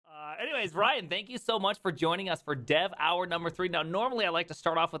Anyways, Ryan, thank you so much for joining us for Dev Hour number 3. Now, normally I like to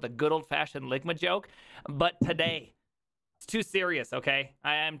start off with a good old-fashioned Ligma joke, but today it's too serious, okay?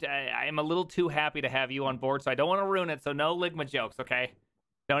 I am a little too happy to have you on board, so I don't want to ruin it, so no Ligma jokes, okay?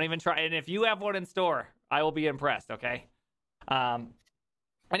 Don't even try. And if you have one in store, I will be impressed, okay? Um,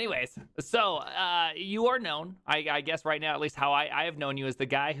 Anyways, so you are known, I guess right now, at least how I have known you, as the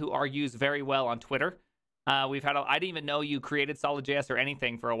guy who argues very well on Twitter. I didn't even know you created Solid.js or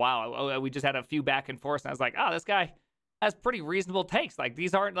anything for a while. We just had a few back and forth, and I was like, oh, this guy has pretty reasonable takes. Like,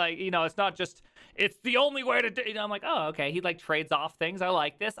 these aren't like, it's not just, it's the only way to do, I'm like, oh, okay. He like trades off things. I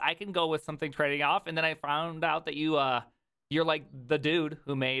like this. I can go with something trading off. And then I found out that you're like the dude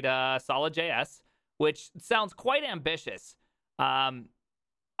who made Solid.js, which sounds quite ambitious. I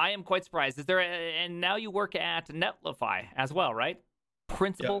am quite surprised. And now you work at Netlify as well, right?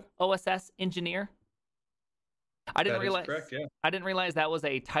 Principal OSS engineer. I didn't realize. Correct, yeah. I didn't realize that was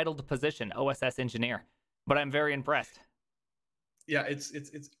a titled position, OSS engineer. But I'm very impressed. Yeah,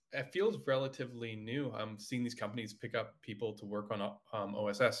 it feels relatively new. I'm seeing these companies pick up people to work on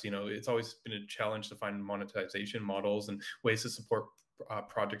OSS. It's always been a challenge to find monetization models and ways to support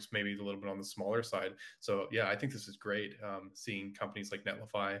projects maybe a little bit on the smaller side. So yeah, I think this is great. Seeing companies like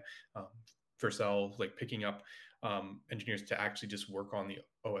Netlify, Vercel, like picking up engineers to actually just work on the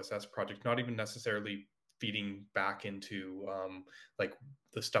OSS project, not even necessarily feeding back into like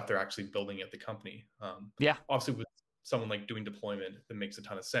the stuff they're actually building at the company. Obviously with someone like doing deployment, that makes a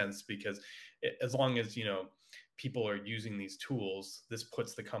ton of sense, because as long as people are using these tools, this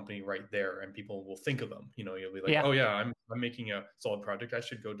puts the company right there, and people will think of them. You'll be like, oh yeah, I'm making a solid project, I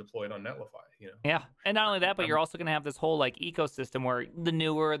should go deploy it on Netlify. Yeah, and not only that, but you're also going to have this whole like ecosystem where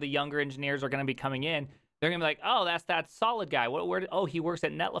the younger engineers are going to be coming in. They're going to be like, oh, that's that Solid guy. Oh, he works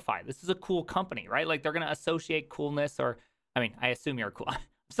at Netlify. This is a cool company, right? Like, they're going to associate coolness, or, I mean, I assume you're cool. I'm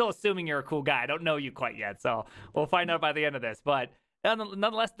still assuming you're a cool guy. I don't know you quite yet, so we'll find out by the end of this. But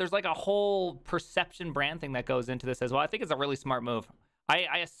nonetheless, there's like a whole perception brand thing that goes into this as well. I think it's a really smart move.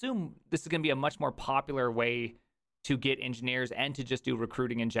 I assume this is going to be a much more popular way to get engineers and to just do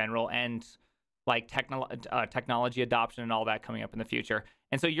recruiting in general, and like technology adoption and all that coming up in the future.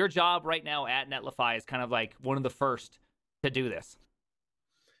 And so your job right now at Netlify is kind of like one of the first to do this.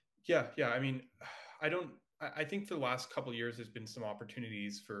 Yeah. I mean, I think for the last couple of years, there's been some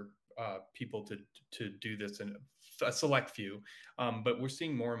opportunities for people to do this, in a select few, but we're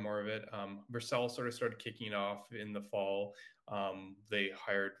seeing more and more of it. Vercel sort of started kicking it off in the fall. They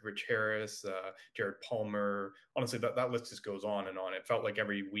hired Rich Harris, Jared Palmer. Honestly, that list just goes on and on. It felt like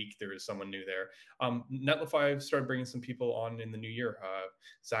every week there was someone new there. Netlify started bringing some people on in the new year.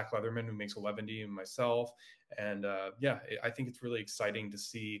 Zach Leatherman, who makes 11D, and myself. And I think it's really exciting to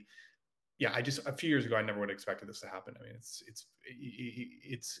see. Yeah, a few years ago, I never would have expected this to happen. I mean,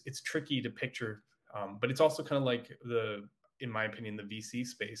 it's tricky to picture, but it's also kind of like in my opinion, the VC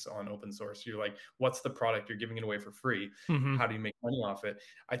space on open source. You're like, what's the product? You're giving it away for free. Mm-hmm. How do you make money off it?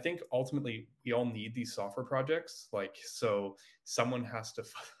 I think ultimately we all need these software projects. Like, so someone has to,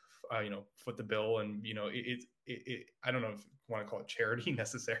 foot the bill, and I don't know if you want to call it charity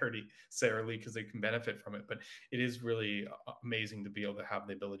necessarily, because they can benefit from it, but it is really amazing to be able to have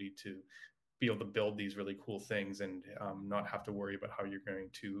the ability to be able to build these really cool things, and not have to worry about how you're going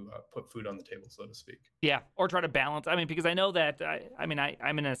to put food on the table, so to speak. Yeah, or try to balance. I mean, because I know that, I'm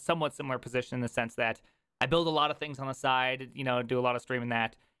in a somewhat similar position in the sense that I build a lot of things on the side, do a lot of streaming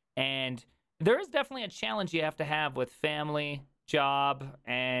that. And there is definitely a challenge you have to have with family, job,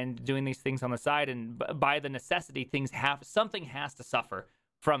 and doing these things on the side. And by the necessity, something has to suffer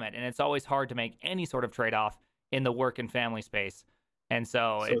from it. And it's always hard to make any sort of trade-off in the work and family space. And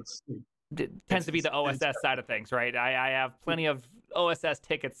so it tends to be the OSS side of things, right? I have plenty of OSS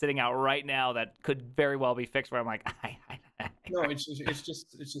tickets sitting out right now that could very well be fixed, where I'm like, no, it's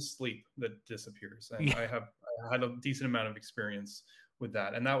just sleep that disappears. And I had a decent amount of experience with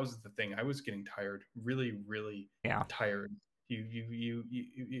that, and that was the thing. I was getting tired, really, really tired.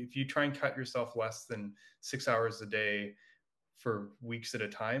 If you try and cut yourself less than 6 hours a day for weeks at a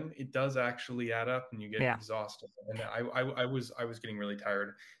time, it does actually add up, and you get exhausted. And I was getting really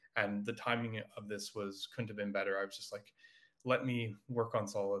tired. And the timing of this couldn't have been better. I was just like, let me work on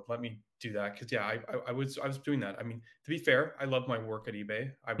Solid. Let me do that. Because I was doing that. I mean, to be fair, I love my work at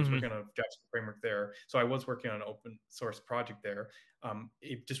eBay. I was working on a JavaScript framework there. So I was working on an open source project there.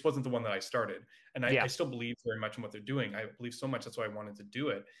 It just wasn't the one that I started. And I still believe very much in what they're doing. I believe so much. That's why I wanted to do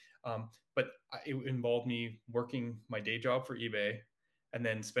it. But it involved me working my day job for eBay, and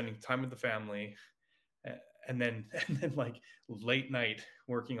then spending time with the family, and then like late night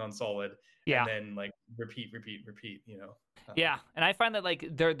working on Solid, and then like repeat, repeat, repeat. Yeah, and I find that like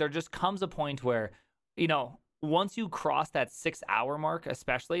there just comes a point where, once you cross that 6 hour mark,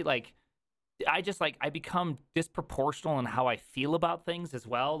 especially like I just like I become disproportional in how I feel about things as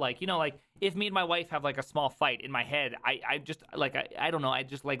well. Like, like if me and my wife have like a small fight in my head, I just like I don't know, I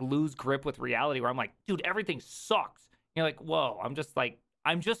just like lose grip with reality where I'm like, dude, everything sucks. You're like, whoa, I'm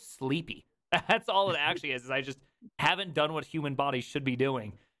just sleepy. That's all it actually is I just haven't done what human bodies should be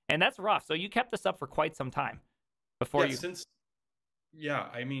doing. And that's rough. So you kept this up for quite some time before Yeah, you yeah,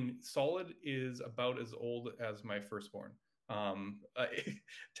 I mean, Solid is about as old as my firstborn.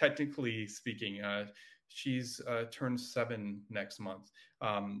 Technically speaking, she's turned 7 next month.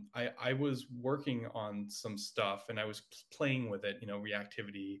 I was working on some stuff and I was playing with it,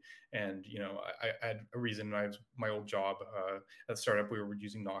 reactivity, and I had a reason. I was my old job at the startup. We were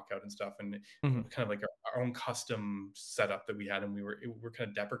using Knockout and stuff, and Mhm. kind of like our own custom setup that we had, and we're kind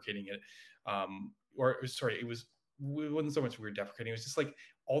of deprecating it. Or sorry, it wasn't so much we were deprecating. It was just like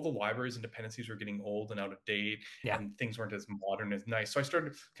all the libraries and dependencies were getting old and out of date, Yeah. and things weren't as modern as nice. So I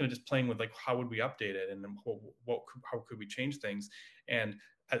started kind of just playing with like, how would we update it, and then how could we change things? And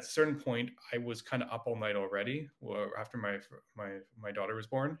at a certain point, I was kind of up all night already after my daughter was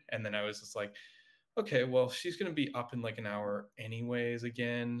born, and then I was just like, okay, well, she's going to be up in like an hour anyways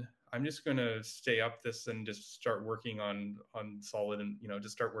again. I'm just going to stay up this and just start working on Solid, and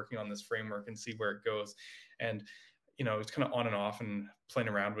just start working on this framework and see where it goes. And it's kind of on and off and playing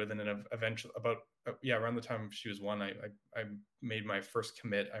around with it. And then eventually about around the time she was 1, I made my first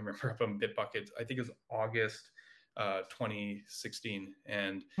commit. I remember up on Bitbucket, I think it was August 2016,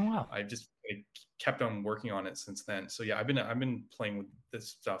 and Oh, wow. I kept on working on it since then. So yeah, I've been playing with this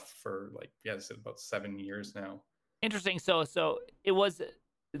stuff for like, I said, about 7 years now. Interesting. So it was.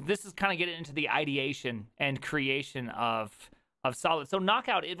 This is kind of getting into the ideation and creation of Solid. So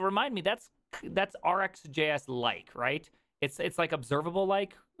Knockout. It reminded me that's RxJS like, right? It's like observable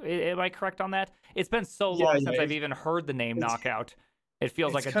like. Am I correct on that? It's been so Yeah, long yeah, since I've even heard the name it's Knockout. It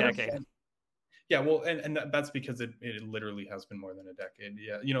feels like it's a kind of decade. fun. Yeah, well, and that's because it literally has been more than a decade.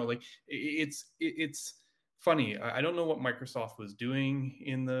 Yeah, like it's funny. I don't know what Microsoft was doing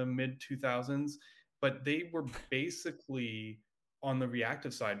in the mid 2000s, but they were basically on the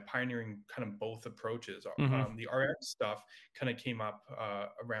reactive side pioneering kind of both approaches. Hmm. The RX stuff kind of came up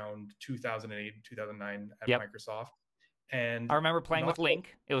around 2008, 2009 at Yep. Microsoft, and I remember playing with Knockout.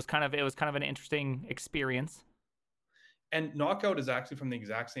 Link. It was kind of an interesting experience. And Knockout is actually from the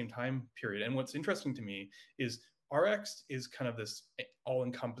exact same time period. And what's interesting to me is RX is kind of this all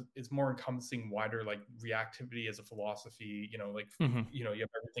encompass, it's more encompassing, wider, like reactivity as a philosophy, like, Hmm. you have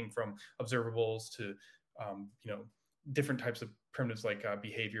everything from observables to, different types of primitives like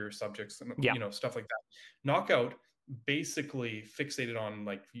behavior subjects and, Yeah. stuff like that. Knockout basically fixated on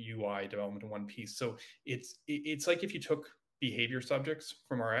like UI development in one piece. So it's like if you took behavior subjects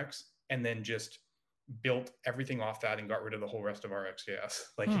from RX and then just built everything off that and got rid of the whole rest of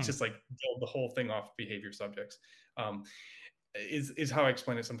RxJS. Like it's Hmm. just like build the whole thing off behavior subjects. Um, is how I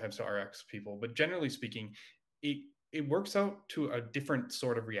explain it sometimes to RX people. But generally speaking, it it works out to a different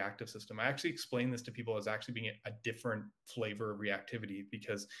sort of reactive system. I actually explain this to people as actually being a different flavor of reactivity,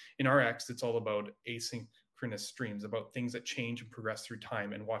 because in RX it's all about asynchronous streams, about things that change and progress through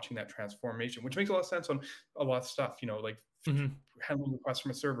time and watching that transformation, which makes a lot of sense on a lot of stuff, like Hmm. handling requests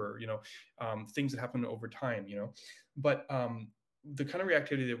from a server, things that happen over time, but the kind of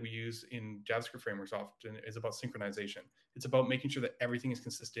reactivity that we use in JavaScript frameworks often is about synchronization. It's about making sure that everything is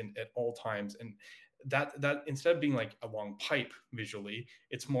consistent at all times, and that instead of being like a long pipe visually,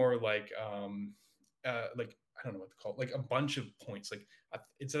 it's more like I don't know what to call it, like a bunch of points. Like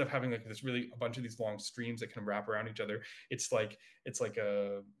instead of having like this really a bunch of these long streams that kind of wrap around each other, it's like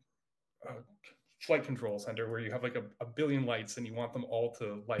a flight control center where you have like a billion lights and you want them all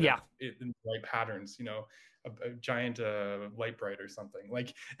to light Yeah. up in the right patterns, a giant light bright or something.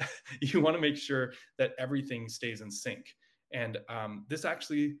 Like you want to make sure that everything stays in sync. And this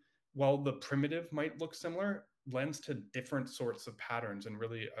actually, while the primitive might look similar, lends to different sorts of patterns and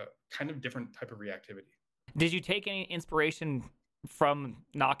really a kind of different type of reactivity. Did you take any inspiration from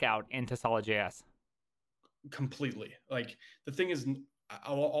Knockout into Solid.js? Completely. Like the thing is,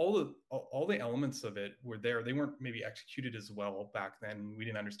 all the elements of it were there. They weren't maybe executed as well back then. We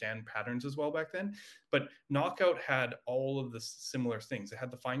didn't understand patterns as well back then. But Knockout had all of the similar things. It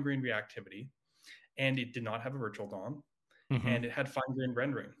had the fine-grained reactivity, and it did not have a virtual DOM, Hmm. and it had fine-grained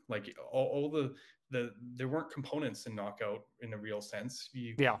rendering. Like all the there weren't components in Knockout in a real sense.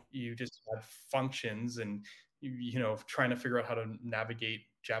 You Yeah. you just had functions, and trying to figure out how to navigate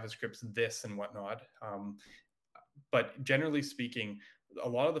JavaScript's this and whatnot. But generally speaking, a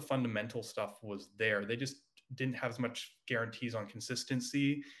lot of the fundamental stuff was there. They just didn't have as much guarantees on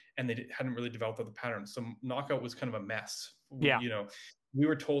consistency, and they hadn't really developed other patterns. So knockout was kind of a mess. Yeah. We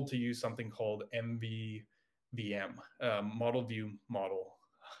were told to use something called MVVM, model view model.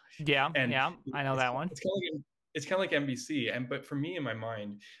 Yeah. And Yeah. I know that one. It's kind of like MVC. But for me, in my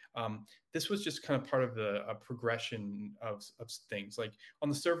mind, this was just kind of part of a progression of things. Like on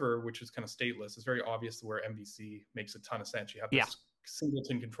the server, which is kind of stateless, it's very obvious where MVC makes a ton of sense. You have this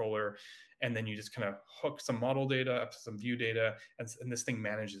singleton controller, and then you just kind of hook some model data up to some view data, and this thing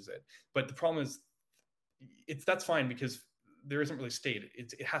manages it. But the problem is, that's fine because there isn't really state.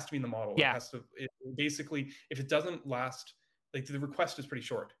 It has to be in the model. Yeah. It has to. Basically, if it doesn't last, like the request is pretty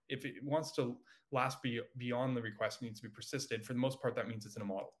short. If it wants to last beyond the request, it needs to be persisted. For the most part, that means it's in a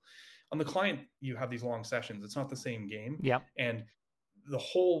model. On the client, you have these long sessions. It's not the same game. Yep. And the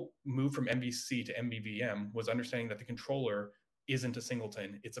whole move from MVC to MVVM was understanding that the controller isn't a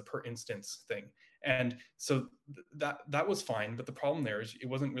singleton, it's a per instance thing. And so that was fine, but the problem there is it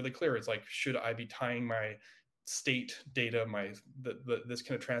wasn't really clear. It's like, should I be tying my state data, this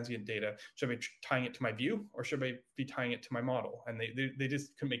kind of transient data, should I be tying it to my view, or should I be tying it to my model? And they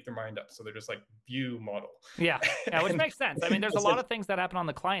just couldn't make their mind up, so they're just like, view model. Yeah, which makes sense. I mean, there's a lot of things that happen on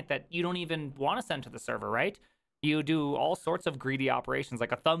the client that you don't even want to send to the server, right? You do all sorts of greedy operations,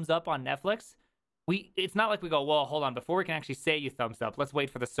 like a thumbs up on Netflix. It's not like we go, well, hold on, before we can actually say you thumbs up, let's wait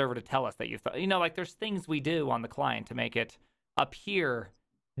for the server to tell us that like there's things we do on the client to make it appear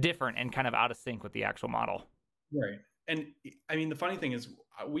different and kind of out of sync with the actual model. Right. And I mean, the funny thing is,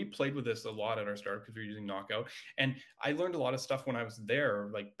 we played with this a lot at our startup because we were using Knockout. And I learned a lot of stuff when I was there,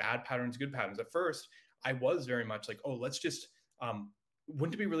 like bad patterns, good patterns. At first, I was very much like, oh, let's just,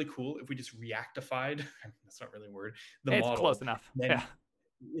 wouldn't it be really cool if we just reactified, that's not really a word, the model. It's close enough.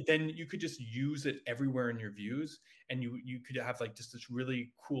 Then you could just use it everywhere in your views, and you could have like just this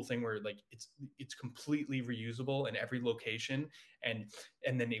really cool thing where like it's completely reusable in every location, and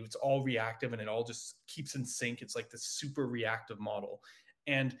then it's all reactive and it all just keeps in sync. It's like this super reactive model.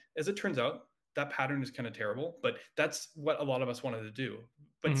 And as it turns out, that pattern is kind of terrible, but that's what a lot of us wanted to do.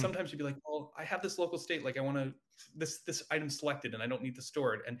 But sometimes you'd be like, well, I have this local state, like I want to this item selected and I don't need to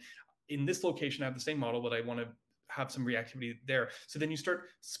store it, and in this location I have the same model, but I want to have some reactivity there. So then you start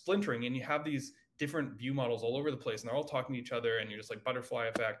splintering, and you have these different view models all over the place, and they're all talking to each other, and you're just like butterfly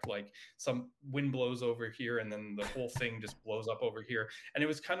effect, like some wind blows over here and then the whole thing just blows up over here. And it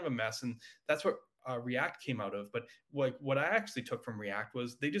was kind of a mess. And that's what React came out of. But like what I actually took from React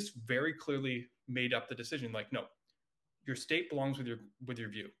was they just very clearly made up the decision, like, no, your state belongs with your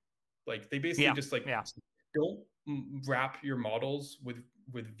view. Like they basically just like, don't wrap your models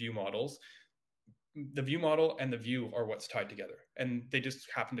with view models. The view model and the view are what's tied together, and they just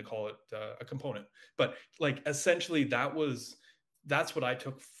happen to call it a component. But like essentially that's what I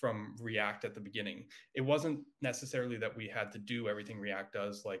took from React at the beginning. It wasn't necessarily that we had to do everything React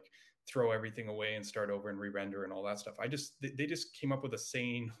does, like throw everything away and start over and re-render and all that stuff. They just came up with a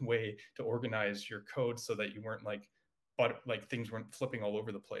sane way to organize your code so that you weren't like things weren't flipping all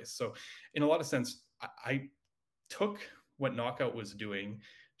over the place. So in a lot of sense, I took what Knockout was doing,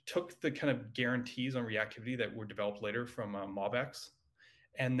 took the kind of guarantees on reactivity that were developed later from MobX,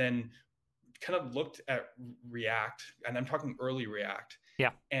 and then kind of looked at React, and I'm talking early React,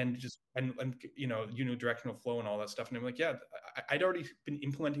 and just and unidirectional flow and all that stuff. And I'm like, yeah, I'd already been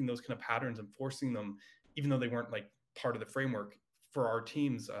implementing those kind of patterns and forcing them, even though they weren't like part of the framework for our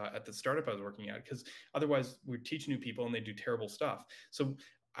teams at the startup I was working at, because otherwise we'd teach new people and they do terrible stuff. So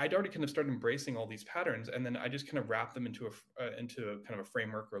I'd already kind of started embracing all these patterns, and then I just kind of wrapped them into a kind of a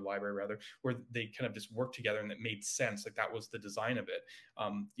framework or library rather, where they kind of just work together and it made sense. Like that was the design of it,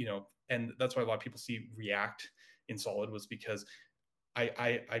 and that's why a lot of people see React in Solid, was because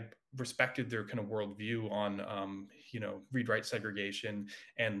I respected their kind of worldview on read-write segregation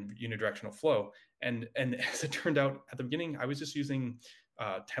and unidirectional flow. And as it turned out at the beginning, I was just using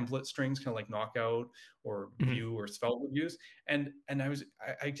template strings, kind of like Knockout or Vue or Svelte would use. And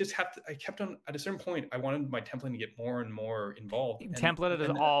I kept on, at a certain point, I wanted my templating to get more and more involved. Templated is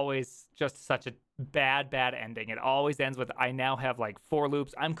always just such a bad ending. It always ends with, I now have like 4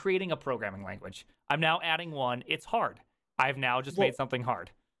 loops. I'm creating a programming language. I'm now adding one. It's hard. I've now just made something hard.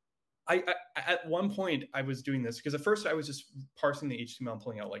 I at one point I was doing this because at first I was just parsing the HTML and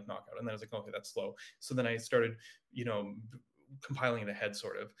pulling out like Knockout, and then I was like, okay, that's slow. So then I started, compiling it ahead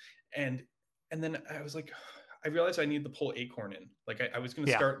sort of, and then I was like, I realized I need to pull Acorn in. Like I was going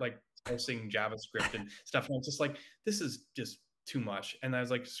to start like parsing JavaScript and stuff, and I was just like, this is just too much. And I was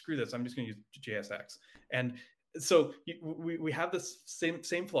like, screw this, I'm just going to use JSX. And so we have this same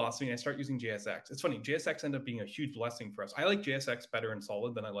philosophy, and I start using JSX. It's funny, JSX ended up being a huge blessing for us. I like JSX better in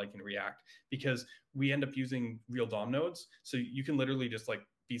Solid than I like in React, because we end up using real DOM nodes. So you can literally just like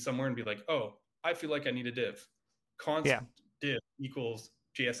be somewhere and be like, oh, I feel like I need a div. Const div equals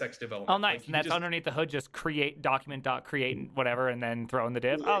JSX development. Oh, nice. Like, and that's underneath the hood, just create document.create whatever, and then throw in the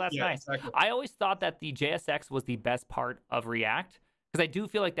div. Oh, that's nice. Exactly. I always thought that the JSX was the best part of React, because I do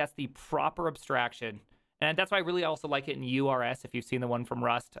feel like that's the proper abstraction. And that's why I really also like it in URS, if you've seen the one from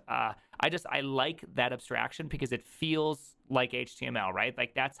Rust. I like that abstraction because it feels like HTML, right?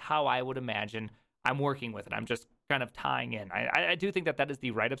 Like, that's how I would imagine I'm working with it. I'm just kind of tying in. I do think that is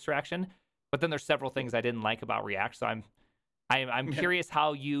the right abstraction, but then there's several things I didn't like about React. So I'm curious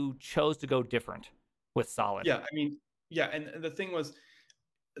how you chose to go different with Solid. Yeah, I mean, yeah, and the thing was,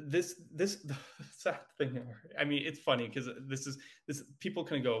 this the sad thing. I mean, it's funny because this people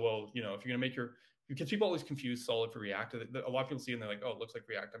kind of go, well, you know, if you're gonna make your, because people always confuse Solid for React. A lot of people see it and they're like, oh, it looks like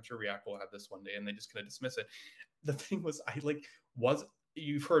React. I'm sure React will have this one day, and they just kind of dismiss it. The thing was,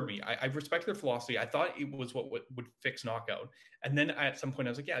 you've heard me. I respect their philosophy. I thought it was what would fix Knockout, and then at some point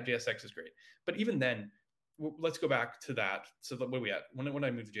I was like, yeah, JSX is great. But even then, let's go back to that. So what are we at? When I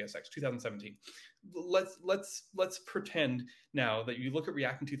moved to JSX, 2017. Let's pretend now that you look at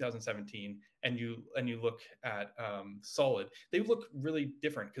React in 2017 and you look at Solid. They look really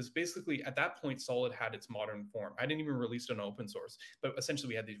different, because basically at that point Solid had its modern form. I didn't even release it on open source, but essentially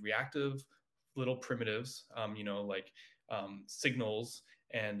we had these reactive little primitives, like signals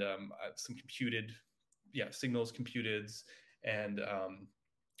and some computed, signals, computeds, and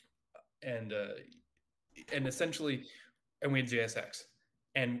essentially, and we had JSX.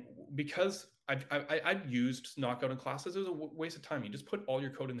 And because I'd used Knockout in classes, it was a waste of time. You just put all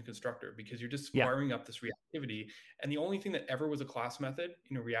your code in the constructor, because you're just firing up this reactivity. And the only thing that ever was a class method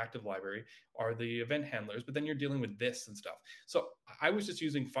in a reactive library are the event handlers, but then you're dealing with this and stuff. So I was just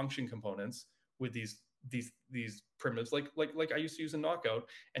using function components with these primitives, like I used to use in Knockout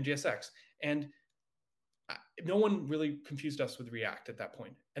and JSX. And no one really confused us with React at that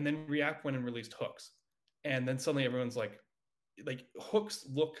point. And then React went and released hooks. And then suddenly everyone's like hooks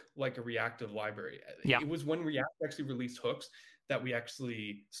look like a reactive library. It was when React actually released hooks that we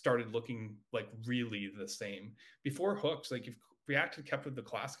actually started looking like really the same. Before hooks, like if React had kept with the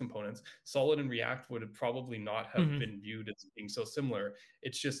class components, Solid and React would have probably not have been viewed as being so similar.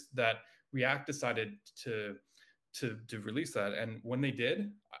 It's just that React decided to release that. And when they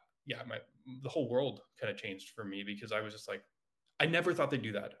did, the whole world kind of changed for me, because I was just like, I never thought they'd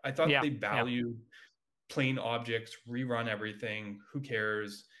do that. I thought they valued plain objects, rerun everything. Who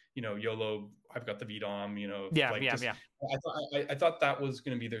cares? You know, YOLO, I've got the VDOM, you know. I thought that was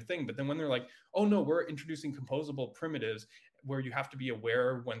going to be their thing. But then when they're like, oh no, we're introducing composable primitives where you have to be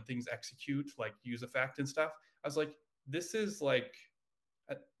aware when things execute, like use effect and stuff, I was like, this is like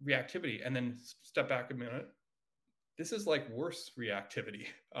reactivity. And then step back a minute. This is like worse reactivity.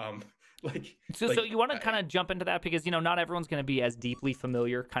 So you want to kind of jump into that, because, you know, not everyone's going to be as deeply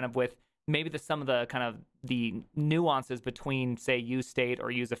familiar kind of with maybe some of the kind of the nuances between, say, use state or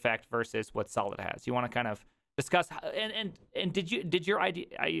use effect versus what Solid has. You want to kind of discuss and did your idea,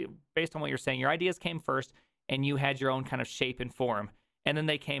 based on what you're saying, your ideas came first and you had your own kind of shape and form, and then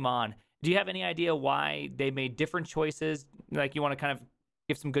they came on. Do you have any idea why they made different choices? Like, you want to kind of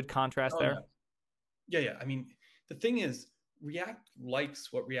give some good contrast there? Yeah. I mean, the thing is, React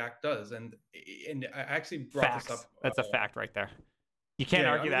likes what React does, and I actually brought this up. That's a fact right there. You can't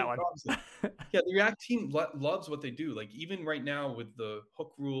argue that one. The React team loves what they do. Like, even right now with the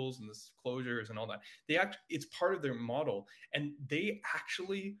hook rules and the closures and all that, it's part of their model, and they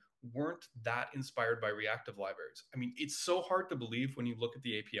actually weren't that inspired by reactive libraries. I mean, it's so hard to believe when you look at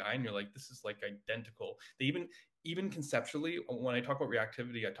the API and you're like, this is like identical. They even conceptually, when I talk about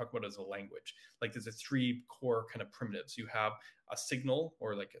reactivity, I talk about it as a language. Like, there's 3 core kind of primitives. You have a signal,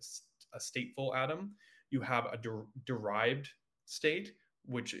 or like a stateful atom. You have a derived state,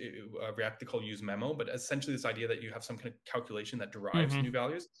 which React they call use memo, but essentially this idea that you have some kind of calculation that derives new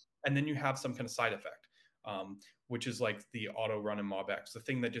values. And then you have some kind of side effect, which is like the auto run in MobX, the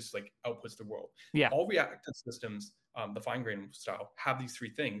thing that just like outputs the world. All reactive systems, the fine grained style, have these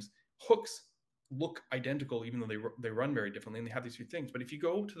 3 things. Hooks look identical, even though they run very differently, and they have these 3 things. But if you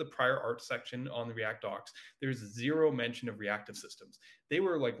go to the prior art section on the React docs, there's 0 mention of reactive systems. They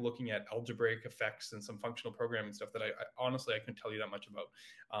were like looking at algebraic effects and some functional programming stuff that I honestly, I couldn't tell you that much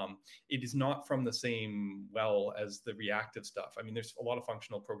about. It is not from the same well as the reactive stuff. I mean, there's a lot of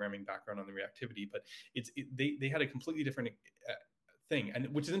functional programming background on the reactivity, but they had a completely different thing, and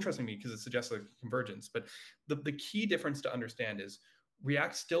which is interesting to me because it suggests like convergence. But the key difference to understand is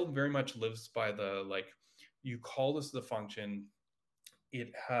React still very much lives by the like you call this the function,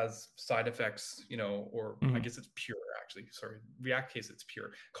 it has side effects, or I Mhm. guess it's pure actually. Sorry, React case, it's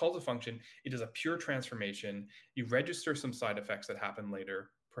pure. Calls a function, it is a pure transformation. You register some side effects that happen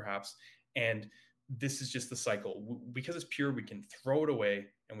later, perhaps, and this is just the cycle. Because it's pure, we can throw it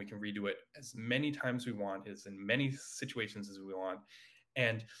away and we can redo it as many times we want, as in many situations as we want.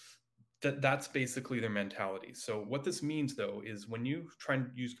 And that's basically their mentality. So what this means though is when you try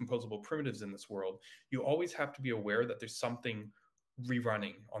and use composable primitives in this world, you always have to be aware that there's something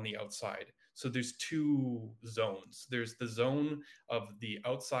rerunning on the outside. So there's two zones. There's the zone of the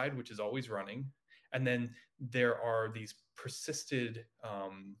outside, which is always running, and then there are these persisted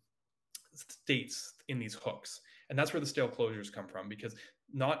states in these hooks. And that's where the stale closures come from, because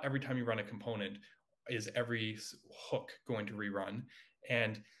not every time you run a component is every hook going to rerun.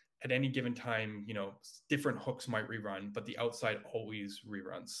 And at any given time, different hooks might rerun, but the outside always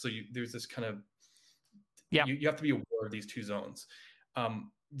reruns. So there's this kind of, Yep. you have to be aware of these two zones.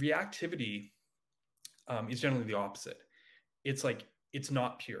 Reactivity is generally the opposite. It's like, it's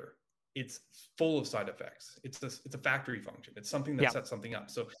not pure. It's full of side effects. It's a factory function. It's something that Yep. sets something up.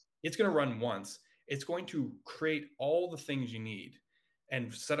 So it's going to run once. It's going to create all the things you need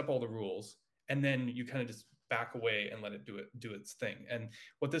and set up all the rules. And then you kind of just back away and let it do its thing. And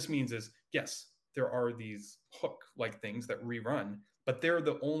what this means is, yes, there are these hook-like things that rerun, but they're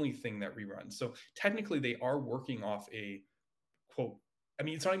the only thing that reruns. So technically they are working off a quote, I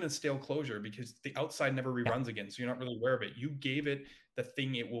mean, it's not even a stale closure because the outside never Yep. reruns again. So you're not really aware of it. You gave it the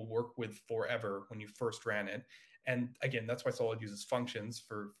thing it will work with forever when you first ran it. And again, that's why Solid uses functions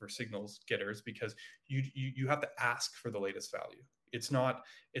for signals getters, because you have to ask for the latest value. It's not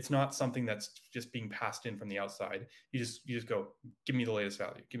something that's just being passed in from the outside. You just go, give me the latest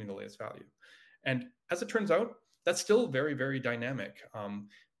value, give me the latest value. And as it turns out, that's still very, very dynamic.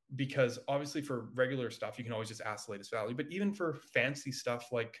 Because obviously for regular stuff, you can always just ask the latest value. But even for fancy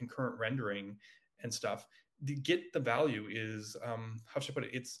stuff like concurrent rendering and stuff, the get the value is, how should I put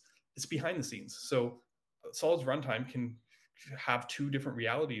it? It's behind the scenes. So Solid's runtime can have two different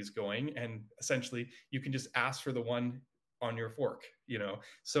realities going, and essentially you can just ask for the one on your fork.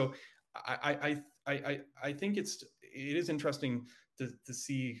 So I think it is interesting to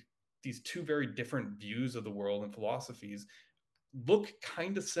see these two very different views of the world and philosophies look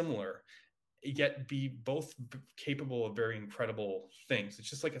kind of similar, yet be both capable of very incredible things. It's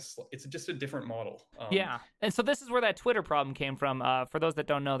just like it's just a different model. Yeah. And so this is where that Twitter problem came from. For those that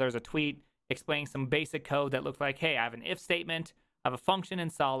don't know, there's a tweet explaining some basic code that looked like, hey, I have an if statement. I have a function in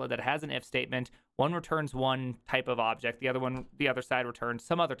Solid that has an if statement. One returns one type of object. The other side returns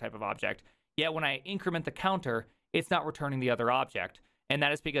some other type of object. Yet when I increment the counter, it's not returning the other object. And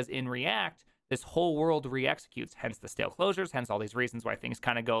that is because in React, this whole world re-executes, hence the stale closures, hence all these reasons why things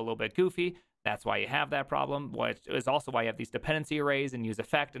kind of go a little bit goofy. That's why you have that problem, which is also why you have these dependency arrays and use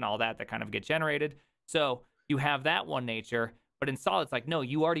effect and all that kind of get generated. So you have that one nature, but in Solid, it's like, no,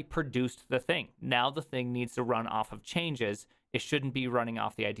 you already produced the thing. Now the thing needs to run off of changes. It shouldn't be running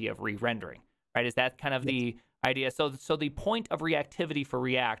off the idea of re-rendering, right? Is that kind of the idea? So the point of reactivity for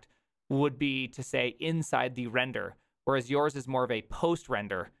React would be to say inside the render, whereas yours is more of a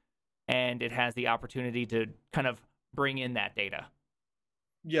post-render, and it has the opportunity to kind of bring in that data.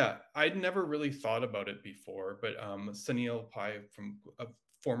 Yeah, I'd never really thought about it before, but Sunil Pai from a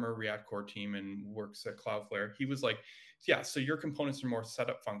former React core team and works at Cloudflare, he was like, yeah, so your components are more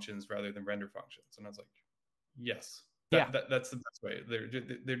setup functions rather than render functions. And I was like, yes, that's the best way.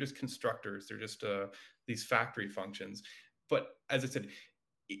 They're just constructors. They're just these factory functions. But as I said,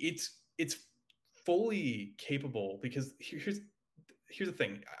 it's fully capable, because here's the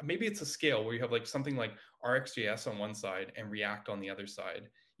thing. Maybe it's a scale where you have like something like RxJS on one side and React on the other side,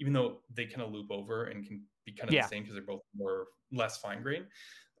 even though they kind of loop over and can be kind of the same because they're both less fine grained.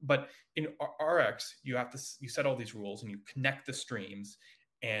 But in Rx, you set all these rules and you connect the streams,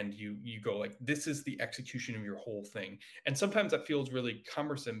 and you go like, this is the execution of your whole thing. And sometimes that feels really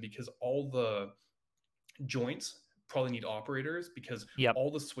cumbersome because all the joints probably need operators, because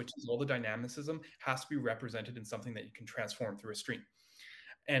all the switches, all the dynamicism has to be represented in something that you can transform through a stream.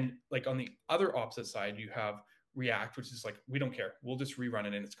 And like on the other opposite side, you have React, which is like, we don't care. We'll just rerun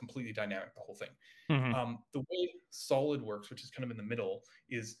it and it's completely dynamic, the whole thing. Mm-hmm. The way Solid works, which is kind of in the middle,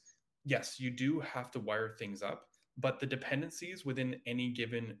 is yes, you do have to wire things up, but the dependencies within any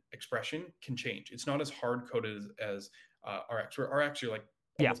given expression can change. It's not as hard coded as Rx, where Rx, you're like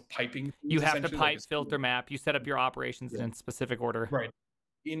almost piping. You have to pipe, filter map. You set up your operations in specific order. Right.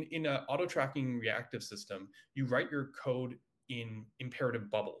 In an auto tracking reactive system, you write your code in imperative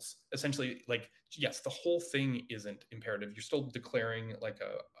bubbles. Essentially, like, yes, the whole thing isn't imperative. You're still declaring like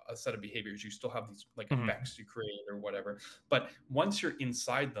a set of behaviors. You still have these like effects you create or whatever. But once you're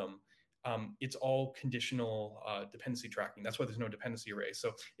inside them, it's all conditional dependency tracking. That's why there's no dependency array.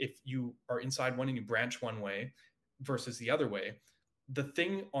 So if you are inside one and you branch one way versus the other way, the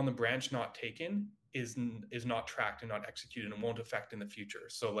thing on the branch not taken is not tracked and not executed and won't affect in the future.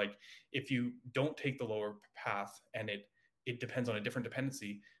 So like if you don't take the lower path and it depends on a different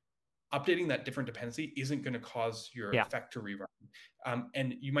dependency, updating that different dependency isn't going to cause your effect to rerun.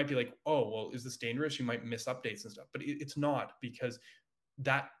 And you might be like, oh, well, is this dangerous? You might miss updates and stuff, but it's not, because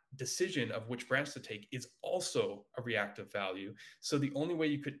that decision of which branch to take is also a reactive value. So the only way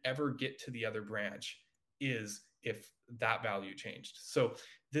you could ever get to the other branch is if that value changed. So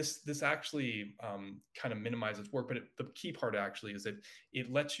this actually kind of minimizes work, but the key part actually is that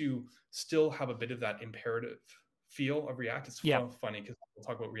it lets you still have a bit of that imperative feel of React. It's funny because we'll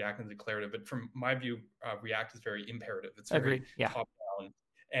talk about React and declarative, but from my view, React is very imperative. It's very top down,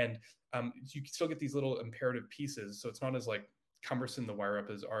 and you can still get these little imperative pieces. So it's not as like cumbersome the wire up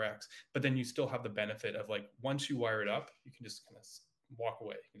as RX, but then you still have the benefit of like once you wire it up, you can just kind of walk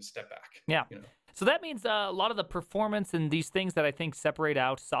away, you can step back. Yeah. You know? So that means a lot of the performance and these things that I think separate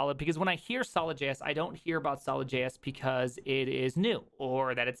out Solid, because when I hear Solid.js, I don't hear about Solid.js because it is new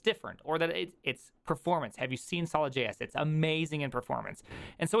or that it's different or that it's performance. Have you seen Solid.js? It's amazing in performance.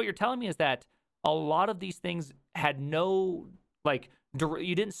 And so what you're telling me is that a lot of these things had no, like,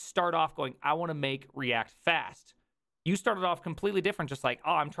 you didn't start off going, I want to make React fast. You started off completely different, just like,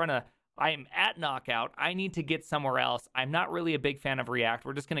 oh, I'm at Knockout. I need to get somewhere else. I'm not really a big fan of React.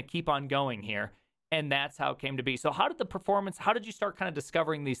 We're just going to keep on going here. And that's how it came to be. So how did you start kind of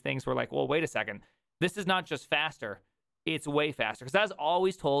discovering these things where like, well, wait a second, this is not just faster, it's way faster. Because I was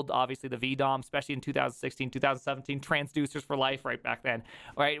always told, obviously, the VDOM, especially in 2016, 2017, transducers for life right back then,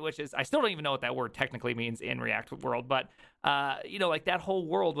 right? Which is, I still don't even know what that word technically means in React world. But, like that whole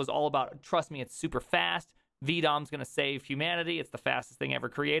world was all about, trust me, it's super fast. VDOM's going to save humanity. It's the fastest thing ever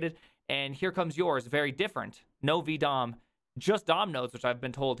created. And here comes yours, very different. No VDOM, just DOM nodes, which I've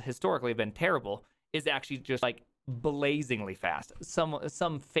been told historically have been terrible, is actually just like blazingly fast.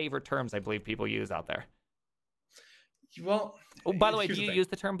 Some favorite terms I believe people use out there. Well, by the way, do you use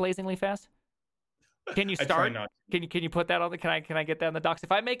the term blazingly fast? Can you start? I try not to. Can you put that on the? Can I get that in the docs?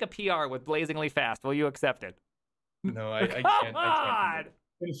 If I make a PR with blazingly fast, will you accept it? No, I can't. I can't.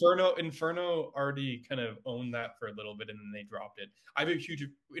 Inferno already kind of owned that for a little bit, and then they dropped it. I have a huge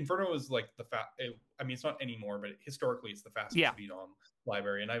Inferno is like it's not anymore, but historically it's the fastest VDOM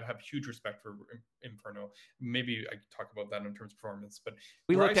library, and I have huge respect for Inferno. Maybe I could talk about that in terms of performance, but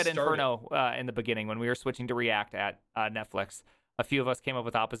we looked at Inferno in the beginning when we were switching to React at Netflix. A few of us came up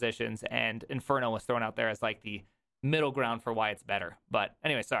with oppositions, and Inferno was thrown out there as like the middle ground for why it's better. But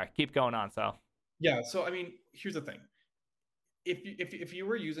anyway, sorry, keep going on. So I mean, here's the thing. If you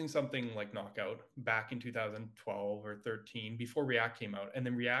were using something like Knockout back in 2012 or 13 before React came out, and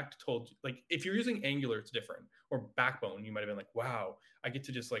then React told you, like, if you're using Angular, it's different, or Backbone, you might have been like, wow, I get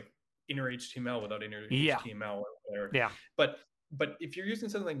to just like inner HTML without inner HTML or whatever. Yeah. But if you're using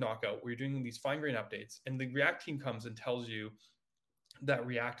something like Knockout where you're doing these fine-grained updates, and the React team comes and tells you that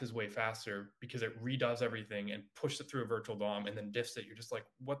React is way faster because it redoes everything and pushes it through a virtual DOM and then diffs it, you're just like,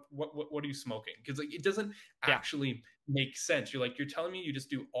 what are you smoking? Because like it doesn't actually make sense. You're telling me you just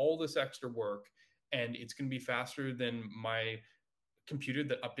do all this extra work and it's going to be faster than my computer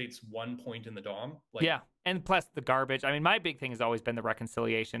that updates one point in the DOM? And plus the garbage. I mean, my big thing has always been the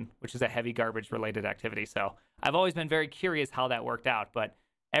reconciliation, which is a heavy garbage related activity. So I've always been very curious how that worked out, but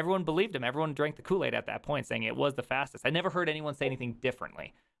everyone believed him. Everyone drank the Kool-Aid at that point, saying it was the fastest. I never heard anyone say anything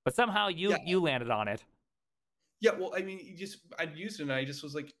differently. But somehow you landed on it. Yeah, well, I mean, I used it and I just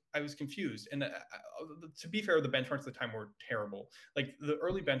was like, I was confused. And to be fair, the benchmarks at the time were terrible. Like the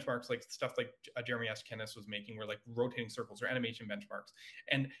early benchmarks, like stuff like Jeremy S. Kennis was making were like rotating circles or animation benchmarks.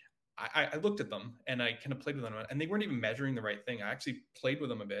 And I looked at them and I kind of played with them and they weren't even measuring the right thing. I actually played with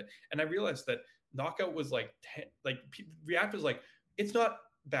them a bit and I realized that Knockout was React was like, it's not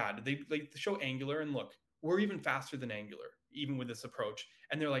bad. They show Angular and look, we're even faster than Angular, even with this approach.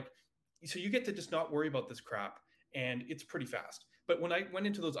 And they're like, so you get to just not worry about this crap. And it's pretty fast. But when I went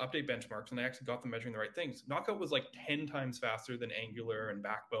into those update benchmarks and I actually got them measuring the right things, Knockout was like 10 times faster than Angular and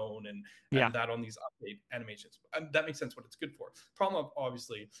Backbone and that on these update animations. And that makes sense what it's good for. Problem,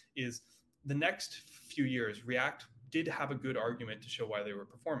 obviously, is the next few years, React did have a good argument to show why they were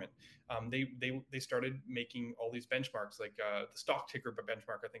performant. They started making all these benchmarks, like the stock ticker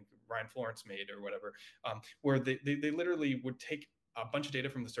benchmark, I think Ryan Florence made or whatever, where they literally would take a bunch of data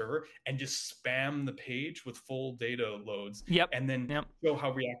from the server and just spam the page with full data loads, Yep. and then Yep. show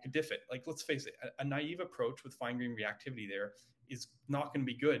how React could diff it. Like, let's face it, a naive approach with fine-grained reactivity there is not going to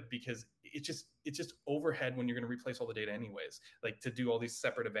be good, because it's just overhead when you're going to replace all the data anyways, like to do all these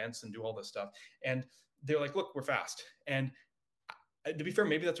separate events and do all this stuff. And they're like, look, we're fast. And to be fair,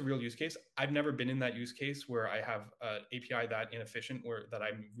 maybe that's a real use case. I've never been in that use case where I have an API that inefficient, where that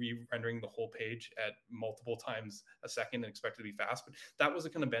I'm re-rendering the whole page at multiple times a second and expect it to be fast. But that was the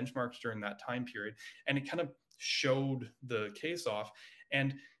kind of benchmarks during that time period, and it kind of showed the case off.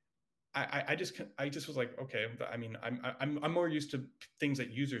 And I just was like, okay, I mean, I'm more used to things that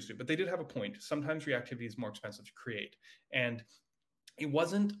users do, but they did have a point. Sometimes reactivity is more expensive to create, and it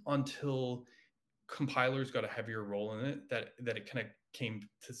wasn't until compilers got a heavier role in it that it kind of came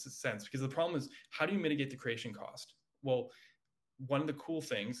to sense. Because the problem is, how do you mitigate the creation cost? Well, one of the cool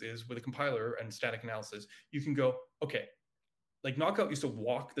things is with a compiler and static analysis, you can go, okay, like Knockout used to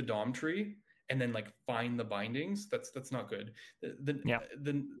walk the DOM tree and then like find the bindings. That's not good.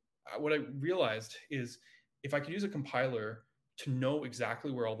 Then what I realized is, if I could use a compiler to know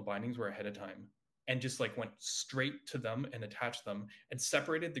exactly where all the bindings were ahead of time, and just like went straight to them and attached them and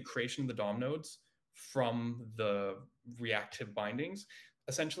separated the creation of the DOM nodes from the reactive bindings,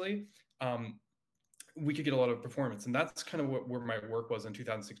 essentially, we could get a lot of performance. And that's kind of where my work was in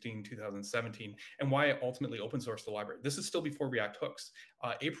 2016, 2017, and why I ultimately open sourced the library. This is still before React hooks.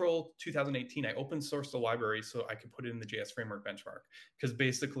 April 2018, I open sourced the library so I could put it in the JS framework benchmark. Because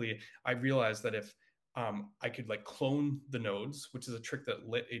basically, I realized that if I could like clone the nodes, which is a trick that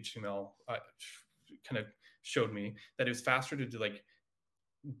lit HTML kind of showed me, that it was faster to do, like,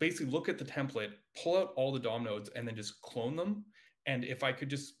 basically look at the template, pull out all the DOM nodes, and then just clone them. And if I could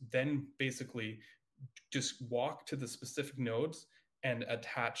just then basically just walk to the specific nodes and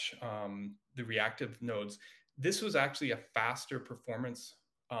attach the reactive nodes, this was actually a faster performance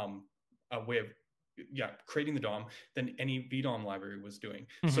a way of creating the DOM than any VDOM library was doing.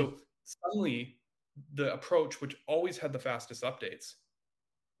 Mm-hmm. So suddenly the approach, which always had the fastest updates,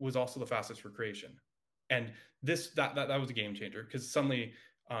 was also the fastest for creation. And that was a game changer, because suddenly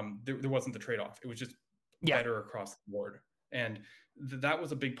there wasn't the trade-off. It was just better across the board. And that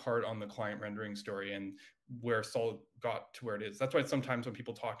was a big part on the client rendering story, and where Solid got to where it is. That's why sometimes when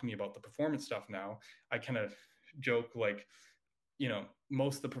people talk to me about the performance stuff now, I kind of joke, like,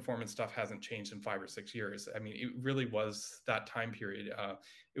 most of the performance stuff hasn't changed in 5 or 6 years. I mean, it really was that time period.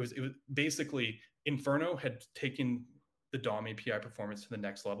 It was basically, Inferno had taken the DOM API performance to the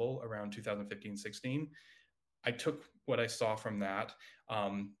next level around 2015-16. I took what I saw from that,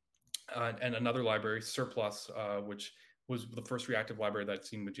 and another library, Surplus, which was the first reactive library that I'd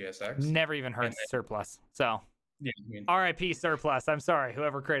seen with JSX. Never even heard Surplus. So, yeah, RIP Surplus. I'm sorry,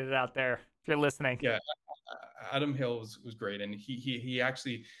 whoever created it out there, if you're listening. Yeah, Adam Hill was great, and he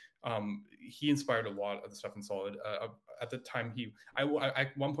actually he inspired a lot of the stuff in Solid. At the time,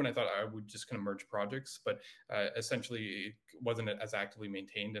 at one point I thought I would just kind of merge projects, but essentially it wasn't as actively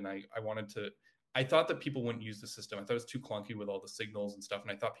maintained, and I thought that people wouldn't use the system. I thought it was too clunky with all the signals and stuff,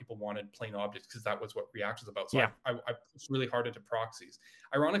 and I thought people wanted plain objects, because that was what React was about. So I pushed really hard into proxies.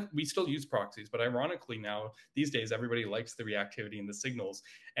 We still use proxies, but ironically now, these days, everybody likes the reactivity and the signals.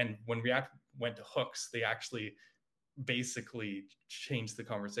 And when React went to hooks, they actually basically changed the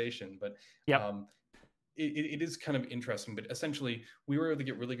conversation. But it is kind of interesting. But essentially, we were able to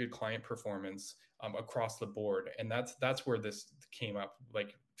get really good client performance across the board, and that's where this came up,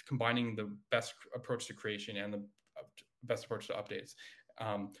 like combining the best approach to creation and the best approach to updates.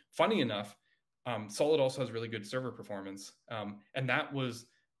 Funny enough, Solid also has really good server performance, and that was...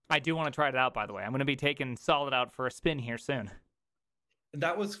 I do want to try it out, by the way. I'm going to be taking Solid out for a spin here soon.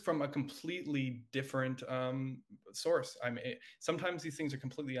 That was from a completely different source. I mean, sometimes these things are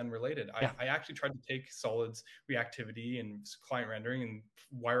completely unrelated. I actually tried to take Solid's reactivity and client rendering and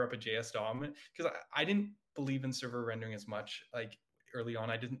wire up a JS DOM, because I didn't believe in server rendering as much. Like, early on,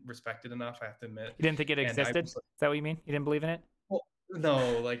 I didn't respect it enough, I have to admit. You didn't think it existed? Is that what you mean? You didn't believe in it? Well,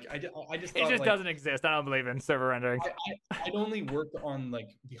 no, like I just thought, it just doesn't exist. I don't believe in server rendering. I'd only worked on like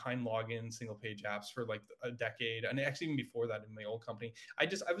behind login single page apps for like a decade, and actually even before that in my old company. I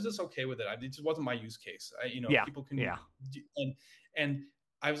was just okay with it. It just wasn't my use case. People can and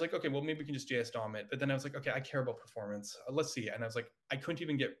I was like, okay, well, maybe we can just JS DOM it. But then I was like, okay, I care about performance. Let's see. And I was like, I couldn't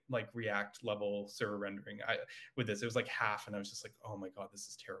even get like React level server rendering with this. It was like half. And I was just like, oh my God, this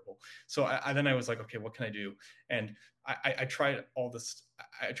is terrible. So then I was like, okay, what can I do? And I tried all this.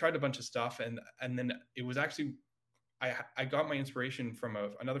 I tried a bunch of stuff. And then it was actually, I got my inspiration from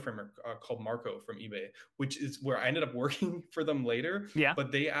another framework called Marco from eBay, which is where I ended up working for them later. Yeah.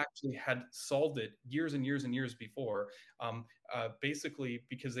 But they actually had solved it years and years and years before, basically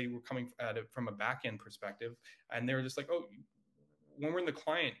because they were coming at it from a back end perspective, and they were just like, oh, when we're in the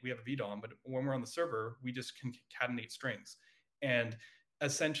client, we have a VDOM, but when we're on the server, we just concatenate strings. And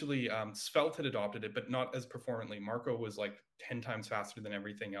essentially, Svelte had adopted it, but not as performantly. Marco was like 10 times faster than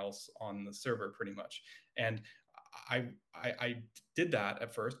everything else on the server, pretty much. And I did that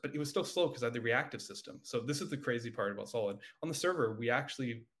at first, but it was still slow because I had the reactive system. So this is the crazy part about Solid. On the server, we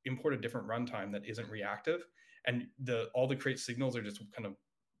actually import a different runtime that isn't reactive, and all the create signals are just kind of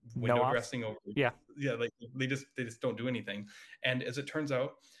window dressing over. Yeah. Yeah, like they just don't do anything. And as it turns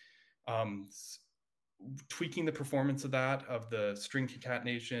out, tweaking the performance of the string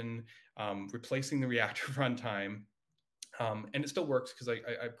concatenation, replacing the reactive runtime. And it still works because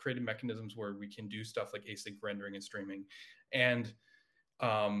I've created mechanisms where we can do stuff like async rendering and streaming, and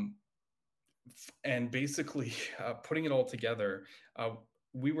basically putting it all together,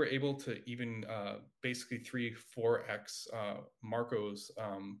 we were able to even basically 3-4x Marco's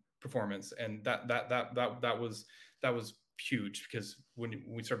performance, and that was huge, because when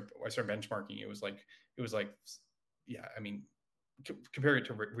I started benchmarking, it was like yeah, I mean, compare it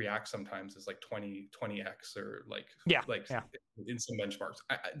to React sometimes is like 20x or like in some benchmarks.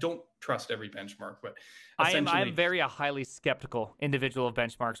 I don't trust every benchmark, but I'm very a highly skeptical individual of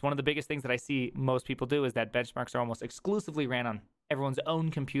benchmarks. One of the biggest things that I see most people do is that benchmarks are almost exclusively ran on everyone's own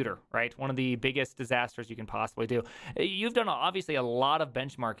computer, right? One of the biggest disasters you can possibly do. You've done obviously a lot of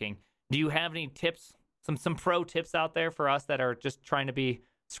benchmarking. Do you have any tips, some pro tips out there for us that are just trying to be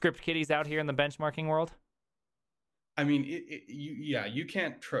script kiddies out here in the benchmarking world? I mean, you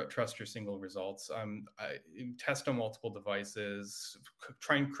can't trust your single results. Test on multiple devices,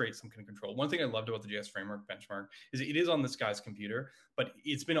 try and create some kind of control. One thing I loved about the JS Framework benchmark is it is on this guy's computer, but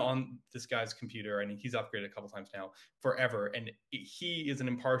it's been on this guy's computer, and he's upgraded a couple times now, forever. And he is an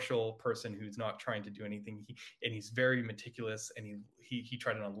impartial person who's not trying to do anything. He's very meticulous, and he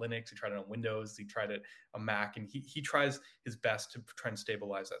tried it on Linux, he tried it on Windows, he tried it on Mac, and he tries his best to try and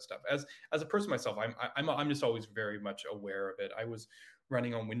stabilize that stuff. As a person myself, I'm just always very much aware of it. I was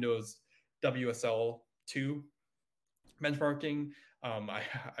running on Windows WSL2 benchmarking.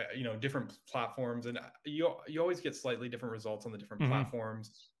 Different platforms, and you always get slightly different results on the different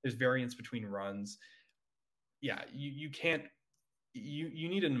platforms. There's variance between runs. Yeah, you can't. You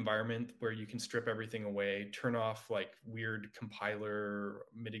need an environment where you can strip everything away, turn off like weird compiler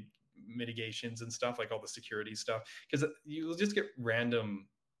mitigations and stuff, like all the security stuff, because you'll just get random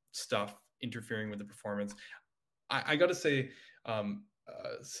stuff interfering with the performance. I got to say,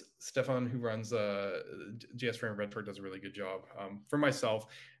 Stefan, who runs JS Framework Benchmark, does a really good job. For myself,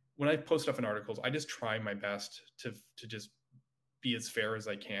 when I post stuff in articles, I just try my best to just be as fair as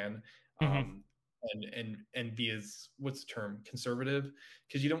I can, and be as, what's the term, conservative,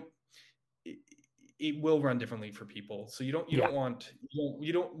 because it will run differently for people. So you don't want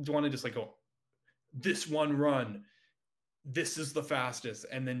to just like go, this one run, this is the fastest,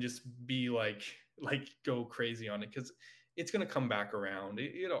 and then just be like go crazy on it, because it's going to come back around.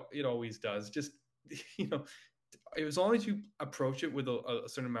 It always does. Just as long as you approach it with a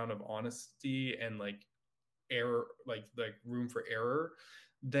certain amount of honesty and like error, like room for error,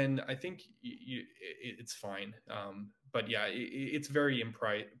 then I think it's fine. But yeah, it's very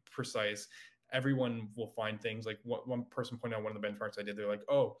precise. Everyone will find things. Like one person pointed out one of the benchmarks I did. They're like,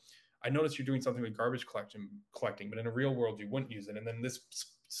 oh, I noticed you're doing something with garbage collecting, but in a real world you wouldn't use it. And then this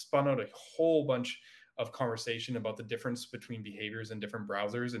spun out a whole bunch of conversation about the difference between behaviors in different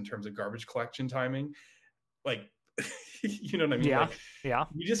browsers in terms of garbage collection timing. Like, you know what I mean? Yeah, like, yeah.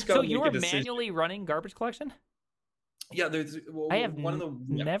 You just got. So you were manually running garbage collection? Yeah, I have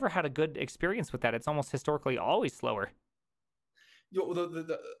never had a good experience with that. It's almost historically always slower.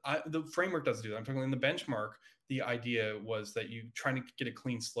 The framework doesn't do that. I'm talking in the benchmark. The idea was that you trying to get a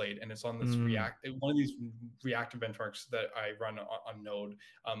clean slate, and it's on this one of these reactive benchmarks that I run on Node.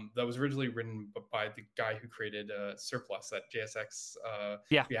 That was originally written by the guy who created Surplus, that JSX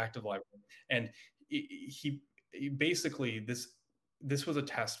reactive library, and he basically this was a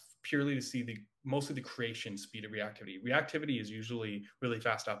test purely to see mostly the creation speed of reactivity. Reactivity is usually really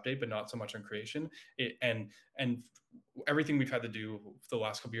fast update, but not so much on creation. And everything we've had to do for the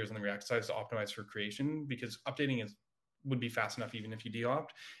last couple of years on the React side is to optimize for creation, because updating would be fast enough even if you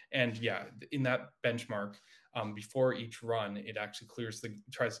de-opt. And yeah, in that benchmark, before each run, it actually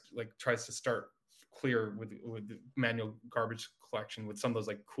tries to start clear with manual garbage collection with some of those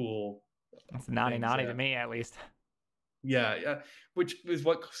like cool. That's naughty to me, at least. Yeah, which is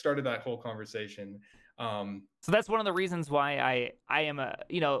what started that whole conversation. So that's one of the reasons why I am a,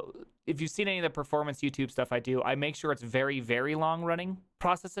 if you've seen any of the performance YouTube stuff I do, I make sure it's very, very long running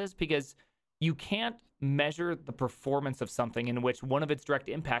processes, because you can't measure the performance of something in which one of its direct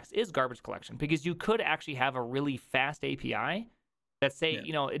impacts is garbage collection, because you could actually have a really fast API that say,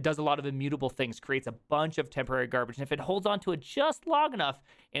 it does a lot of immutable things, creates a bunch of temporary garbage. And if it holds on to it just long enough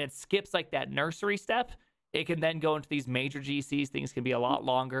and it skips like that nursery step, it can then go into these major GCs. Things can be a lot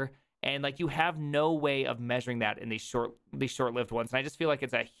longer. And like, you have no way of measuring that in these short-lived ones. And I just feel like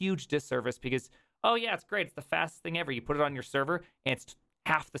it's a huge disservice, because, oh yeah, it's great. It's the fastest thing ever. You put it on your server and it's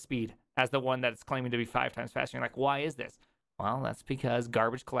half the speed as the one that it's claiming to be 5 times faster. You're like, why is this? Well, that's because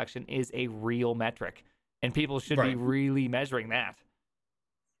garbage collection is a real metric, and people should be really measuring that.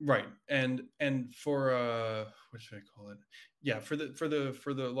 Right. And for what should I call it? Yeah, for the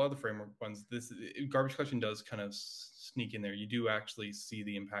a lot of the framework ones, this garbage collection does kind of sneak in there. You do actually see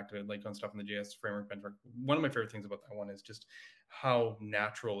the impact of it, like on stuff in the JS framework benchmark. One of my favorite things about that one is just how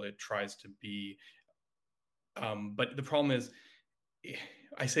natural it tries to be. But the problem is,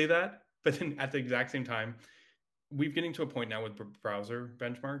 I say that, but then at the exact same time, we're getting to a point now with browser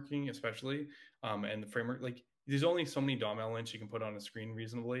benchmarking, especially, and the framework. Like, there's only so many DOM elements you can put on a screen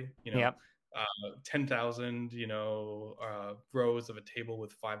reasonably. 10,000, rows of a table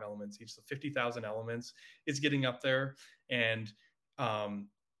with 5 elements each. So 50,000 elements is getting up there. And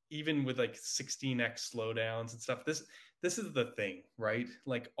even with like 16x slowdowns and stuff, this is the thing, right?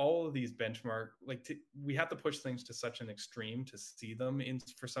 Like, all of these benchmark, we have to push things to such an extreme to see them in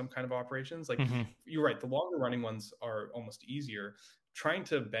for some kind of operations. Like, you're right, the longer running ones are almost easier. Trying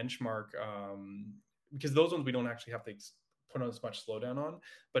to benchmark, because those ones we don't actually have to put on as much slowdown on.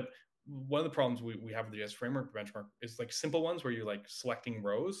 But one of the problems we have with the JS framework benchmark is like simple ones where you're like selecting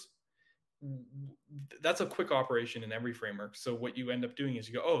rows. That's a quick operation in every framework. So what you end up doing is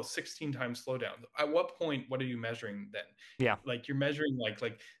you go, 16 times slowdown. At what point, what are you measuring then? Yeah. Like, you're measuring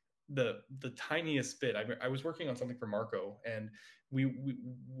like the tiniest bit. I was working on something for Marco, and we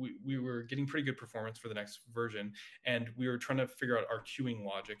were getting pretty good performance for the next version, and we were trying to figure out our queuing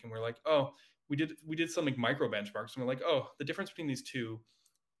logic, and we're like, we did some like micro benchmarks, and we're like, the difference between these two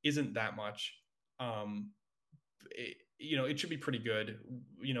isn't that much. It should be pretty good.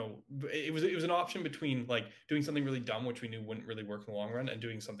 It was an option between like doing something really dumb, which we knew wouldn't really work in the long run, and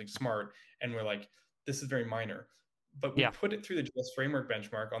doing something smart. And we're like, this is very minor. But we put it through the JS framework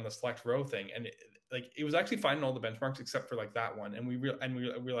benchmark on the select row thing, and it was actually fine in all the benchmarks except for like that one. And we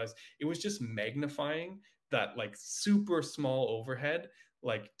realized it was just magnifying that like super small overhead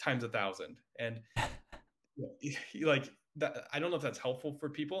like times 1,000. And like that, I don't know if that's helpful for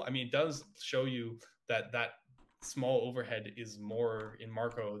people. I mean, it does show you that small overhead is more in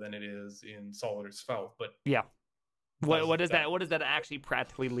Marco than it is in Solid or Svelte. But what does that actually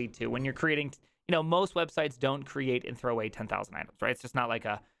practically lead to when you're creating? Most websites don't create and throw away 10,000 items, right? It's just not like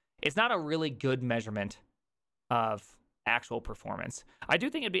it's not a really good measurement of actual performance. I do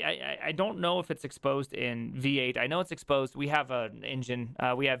think it'd be, I don't know if it's exposed in V8. I know it's exposed. We have an engine.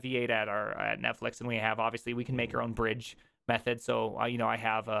 We have V8 at Netflix, and we can make our own bridge method. So, I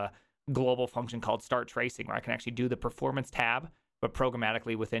have a global function called start tracing where I can actually do the performance tab, but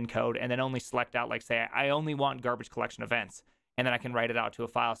programmatically within code, and then only select out, like, say, I only want garbage collection events. And then I can write it out to a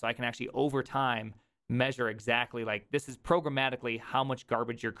file, so I can actually over time measure exactly, like, this is programmatically how much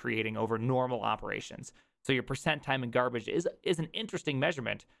garbage you're creating over normal operations. So your percent time in garbage is an interesting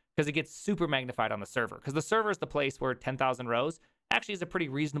measurement, because it gets super magnified on the server. Because the server is the place where 10,000 rows actually is a pretty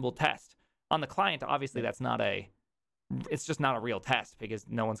reasonable test. On the client, obviously, it's just not a real test, because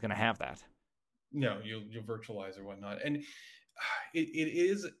no one's going to have that. No, you'll virtualize or whatnot, and it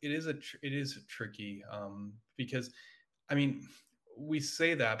is tricky, because, I mean, we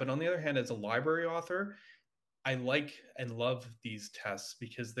say that, but on the other hand, as a library author, I like and love these tests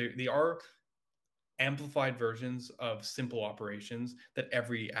because they are amplified versions of simple operations that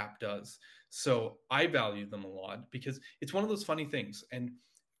every app does. So I value them a lot because it's one of those funny things, and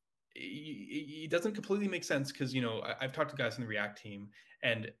it doesn't completely make sense because I've talked to guys in the React team,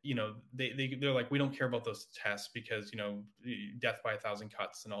 and they're like, we don't care about those tests because death by 1,000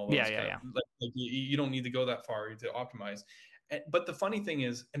 cuts and all those. Like, you don't need to go that far to optimize. But the funny thing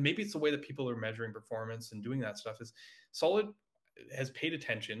is, and maybe it's the way that people are measuring performance and doing that stuff, is Solid has paid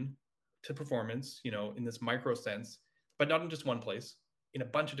attention to performance, in this micro sense, but not in just one place, in a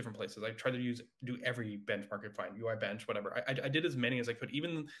bunch of different places. I tried to do every benchmark I find, UI bench, whatever. I did as many as I could.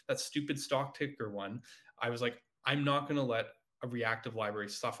 Even that stupid stock ticker one, I was like, I'm not going to let a reactive library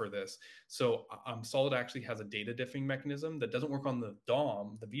suffer this. So Solid actually has a data diffing mechanism that doesn't work on the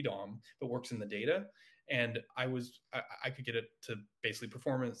DOM, the VDOM, but works in the data. And I could get it to basically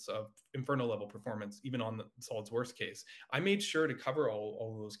performance of Inferno level performance, even on the Solid's worst case. I made sure to cover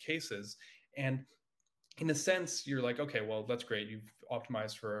all those cases. And in a sense, you're like, okay, well, that's great. You've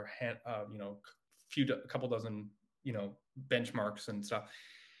optimized for a couple dozen, benchmarks and stuff,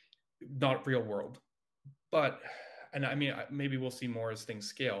 not real world. But, and I mean, maybe we'll see more as things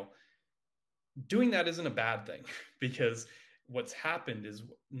scale. Doing that isn't a bad thing, because what's happened is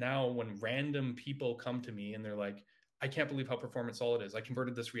now when random people come to me and they're like, I can't believe how performant Solid is. I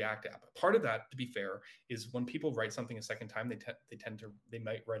converted this React app. Part of that, to be fair, is when people write something a second time, they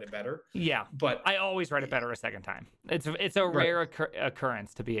might write it better. Yeah, but I always write it better a second time. It's a rare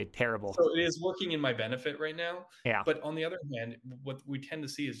occurrence to be a terrible. So it is working in my benefit right now. Yeah. But on the other hand, what we tend to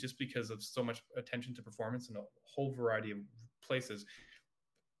see is just because of so much attention to performance in a whole variety of places,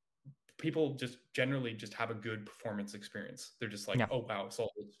 people just generally just have a good performance experience. They're just like, oh wow, Solid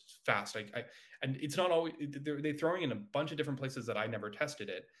is fast. And it's not always, they're throwing in a bunch of different places that I never tested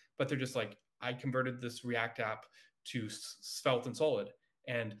it, but they're just like, I converted this React app to Svelte and Solid,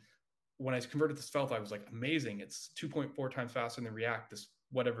 and when I converted to Svelte, I was like, amazing, it's 2.4 times faster than React, this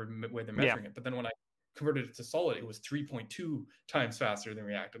whatever way they're measuring it. But then when I converted it to Solid, it was 3.2 times faster than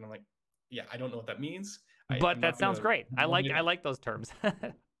React, and I'm like, yeah, I don't know what that means, but that sounds great. I like those terms.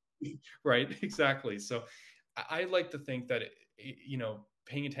 Right, exactly. So I like to think that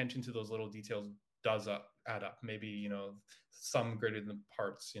paying attention to those little details does add up. Maybe some greater than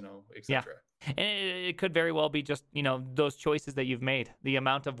parts, etc. And it could very well be just those choices that you've made, the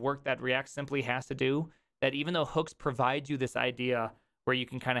amount of work that React simply has to do, that even though hooks provide you this idea where you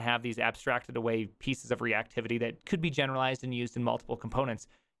can kind of have these abstracted away pieces of reactivity that could be generalized and used in multiple components,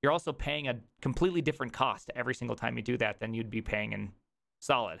 you're also paying a completely different cost every single time you do that than you'd be paying in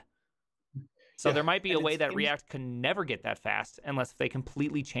Solid. So there might be a way that React can never get that fast unless they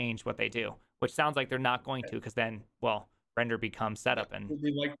completely change what they do, which sounds like they're not going to, because then, well, render becomes setup. And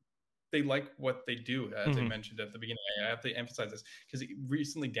they like what they do, as I mentioned at the beginning. I have to emphasize this because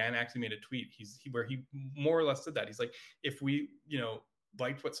recently Dan actually made a tweet where he more or less said that. He's like, if we,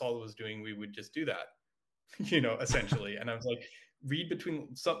 liked what Solid was doing, we would just do that, essentially. And I was like, read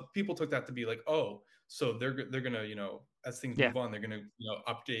between, some people took that to be like, oh, so they're gonna, as things move on, they're gonna,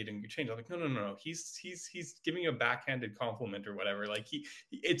 update and change. I'm like, no. He's giving a backhanded compliment or whatever. Like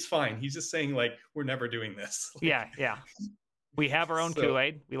it's fine. He's just saying like, we're never doing this. Like, yeah. We have our own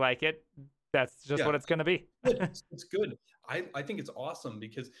Kool-Aid. We like it. That's just what it's gonna be. It's good. I think it's awesome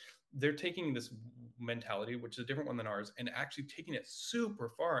because they're taking this mentality, which is a different one than ours, and actually taking it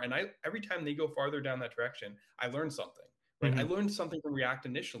super far. And every time they go farther down that direction, I learn something. Right? I learned something from React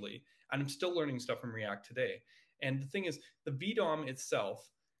initially, and I'm still learning stuff from React today. And the thing is, the VDOM itself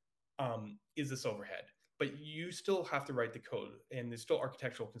is this overhead, but you still have to write the code, and there's still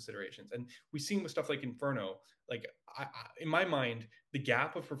architectural considerations. And we've seen with stuff like Inferno, like in my mind, the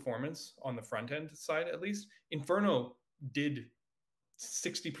gap of performance on the front end side, at least, Inferno did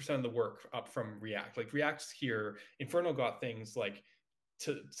 60% of the work up from React. Like React's here, Inferno got things like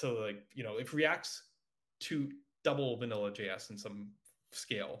to like, if React's to double vanilla JS in some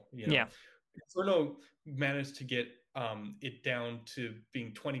scale, Inferno managed to get it down to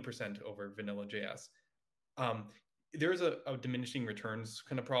being 20% over vanilla JS. There is a diminishing returns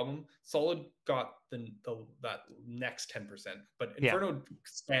kind of problem. Solid got that next 10%, but Inferno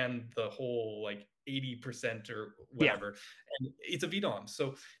spanned the whole like 80% or whatever, and it's a VDOM.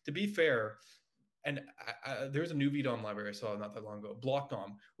 So to be fair, and there's a new VDOM library I saw not that long ago,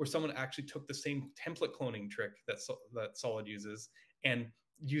 BlockDOM, where someone actually took the same template cloning trick that Solid uses and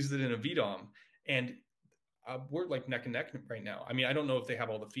used it in a VDOM, and we're like neck and neck right now. I mean, I don't know if they have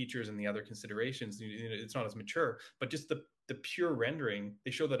all the features and the other considerations. It's not as mature, but just the pure rendering,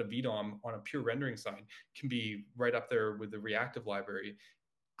 they show that a VDOM on a pure rendering side can be right up there with the reactive library.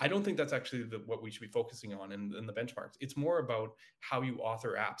 I don't think that's actually what we should be focusing on in the benchmarks. It's more about how you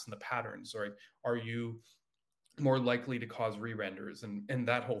author apps and the patterns, right? Are you more likely to cause re-renders and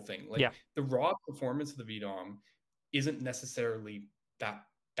that whole thing? Like the raw performance of the VDOM isn't necessarily that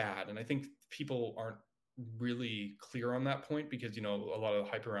bad. And I think people aren't really clear on that point because, a lot of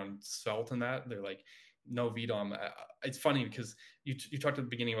the hype around Svelte and that, they're like, no VDOM. It's funny because you talked at the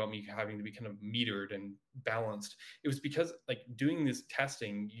beginning about me having to be kind of metered and balanced. It was because like doing this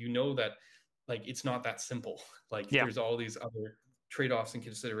testing, that like it's not that simple. Like there's all these other trade-offs and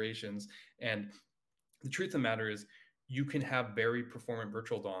considerations. And the truth of the matter is you can have very performant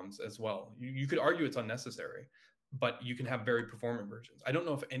virtual DOMs as well. You could argue it's unnecessary, but you can have very performant versions. I don't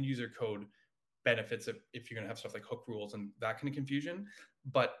know if end user code benefits if you're going to have stuff like hook rules and that kind of confusion.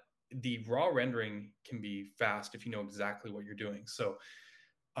 But the raw rendering can be fast if you know exactly what you're doing. So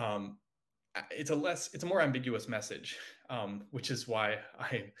um, it's a more ambiguous message, which is why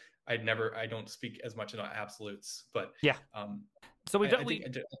I don't speak as much in absolutes. But Yeah. So I think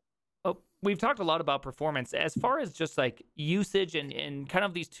we've talked a lot about performance. As far as just like usage and kind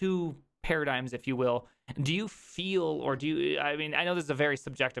of these two paradigms, if you will, do you feel, or do you, I mean, I know this is a very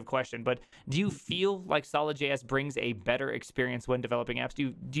subjective question, but do you feel like Solid.js brings a better experience when developing apps?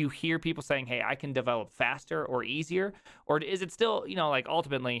 Do you hear people saying, hey, I can develop faster or easier? Or is it still, like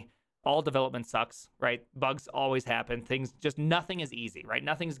ultimately all development sucks, right? Bugs always happen. Nothing is easy, right?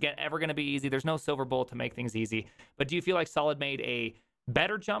 Nothing's ever going to be easy. There's no silver bullet to make things easy. But do you feel like Solid made a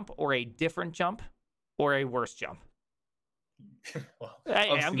better jump or a different jump or a worse jump? well,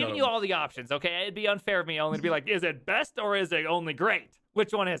 I'm giving you all the options, okay? It'd be unfair of me only to be like, is it best or is it only great?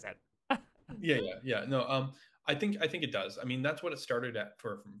 Which one is it? yeah. No, I think it does. I mean, that's what it started at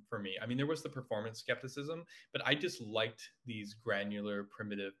for me. I mean, there was the performance skepticism, but I just liked these granular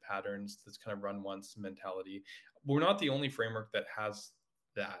primitive patterns, this kind of run once mentality. We're not the only framework that has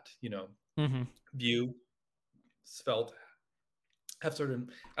that, Mm-hmm. Vue, Svelte have certain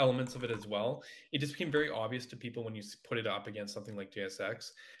elements of it as well. It just became very obvious to people when you put it up against something like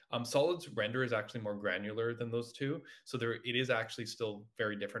JSX. Solid's render is actually more granular than those two, so it is actually still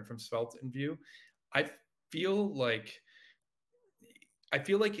very different from Svelte and Vue. I feel like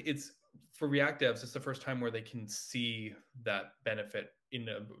it's for React devs, it's the first time where they can see that benefit in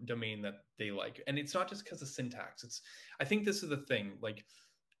a domain that they like, and it's not just because of syntax. I think this is the thing. Like,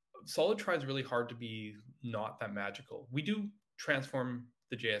 Solid tries really hard to be not that magical. We do transform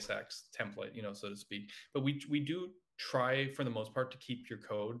the JSX template, so to speak, but we do try for the most part to keep your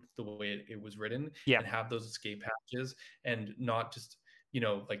code the way it was written, and have those escape hatches and not just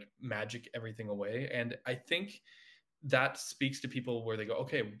like magic everything away. And I think that speaks to people where they go,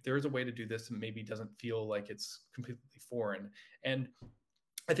 okay, there's a way to do this and maybe doesn't feel like it's completely foreign. And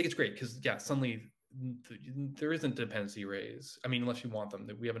I think it's great because suddenly there isn't dependency arrays. I mean, unless you want them,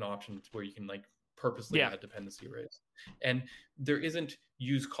 we have an option where you can like purposely add dependency arrays, and there isn't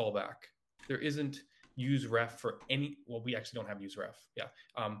use callback. There isn't use ref for any. Well, we actually don't have use ref.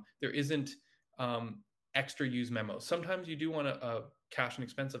 There isn't extra use memos. Sometimes you do want a cache and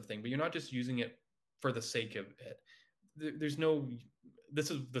expensive thing, but you're not just using it for the sake of it. There's no.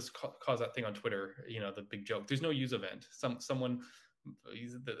 This caused that thing on Twitter. The big joke. There's no use event. Someone.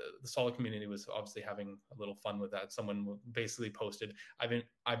 The Solid community was obviously having a little fun with that. Someone basically posted,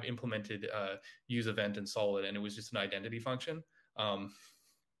 I've implemented use event in Solid, and it was just an identity function.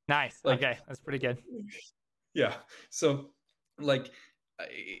 Nice. Okay, that's pretty good. Yeah. So like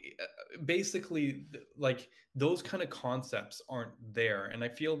basically like those kind of concepts aren't there, and I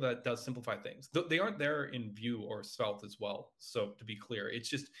feel that does simplify things. They aren't there in Vue or Svelte as well. So to be clear, it's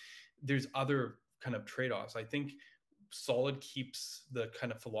just there's other kind of trade-offs. I think Solid keeps the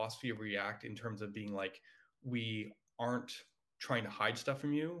kind of philosophy of React in terms of being like, we aren't trying to hide stuff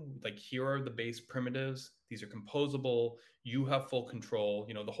from you. Like, here are the base primitives. These are composable. You have full control.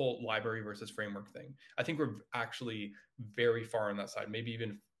 The whole library versus framework thing. I think we're actually very far on that side, maybe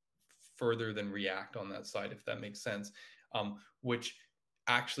even further than React on that side, if that makes sense, which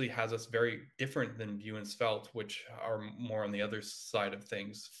actually has us very different than Vue and Svelte, which are more on the other side of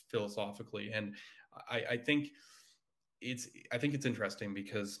things philosophically. And I think it's interesting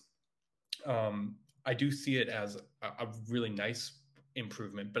because I do see it as a really nice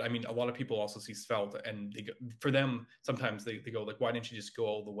improvement. But I mean, a lot of people also see Svelte, and for them, sometimes they go like, why didn't you just go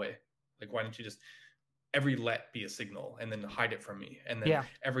all the way? Like, why didn't you just every let be a signal and then hide it from me? And then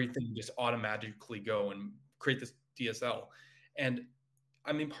everything just automatically go and create this DSL. And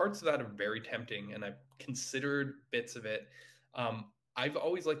I mean, parts of that are very tempting, and I've considered bits of it. I've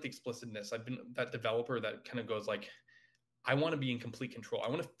always liked the explicitness. I've been that developer that kind of goes like, I want to be in complete control. I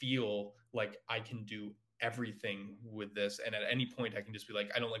want to feel like I can do everything with this. And at any point, I can just be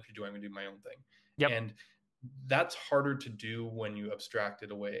like, I don't like what you're doing. I'm going to do my own thing. Yep. And that's harder to do when you abstract it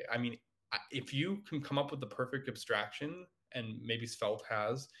away. I mean, if you can come up with the perfect abstraction, and maybe Svelte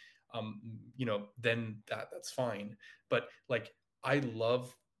has, then that's fine. But like, I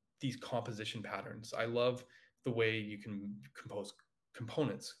love these composition patterns. I love the way you can compose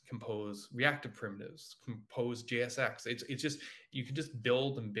components, compose reactive primitives, compose JSX. It's just, you can just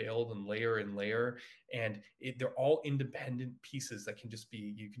build and layer and layer, and they're all independent pieces that can just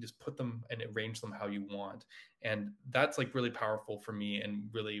be, you can just put them and arrange them how you want. And that's like really powerful for me, and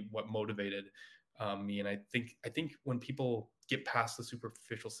really what motivated me. And I think when people get past the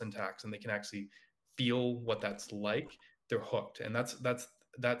superficial syntax and they can actually feel what that's like, they're hooked. And that's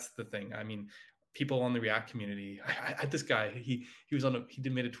the thing. I mean, people on the React community. I had this guy. He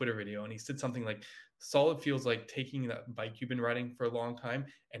made a Twitter video and he said something like, "Solid feels like taking that bike you've been riding for a long time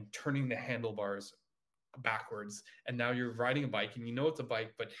and turning the handlebars backwards, and now you're riding a bike and you know it's a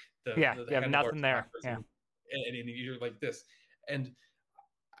bike, but the Yeah, the you have handlebars nothing there. backwards, Yeah. and you're like this." And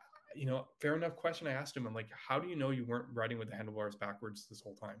fair enough question. I asked him, I'm like, how do you know you weren't riding with the handlebars backwards this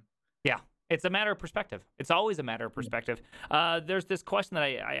whole time? Yeah, it's a matter of perspective. It's always a matter of perspective. There's this question that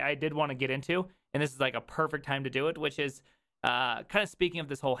I did want to get into, and this is like a perfect time to do it, which is kind of speaking of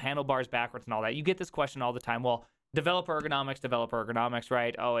this whole handlebars backwards and all that. You get this question all the time. Well, developer ergonomics,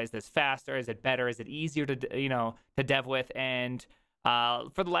 right? Oh, is this faster? Is it better? Is it easier to to dev with? And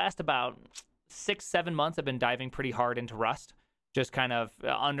for the last about 6-7 months, I've been diving pretty hard into Rust, just kind of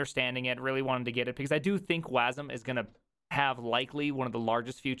understanding it, really wanting to get it because I do think WASM is going to have likely one of the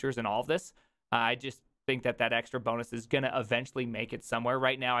largest futures in all of this. I just think that extra bonus is going to eventually make it somewhere.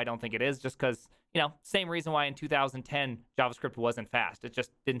 Right now, I don't think it is, just because, same reason why in 2010 JavaScript wasn't fast. It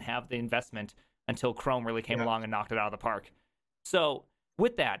just didn't have the investment until Chrome really came along and knocked it out of the park. So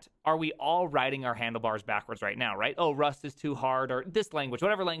with that, are we all riding our handlebars backwards right now, right? Oh, Rust is too hard, or this language,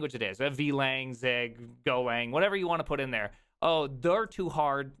 whatever language it is, VLang, Zig, Golang, whatever you want to put in there. Oh, they're too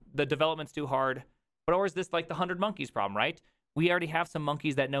hard. The development's too hard. But or is this like the 100 monkeys problem, right? We already have some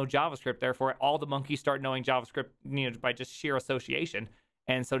monkeys that know JavaScript. Therefore, all the monkeys start knowing JavaScript by just sheer association.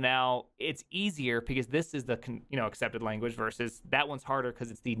 And so now it's easier because this is the accepted language versus that one's harder because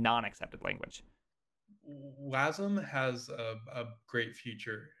it's the non-accepted language. WASM has a great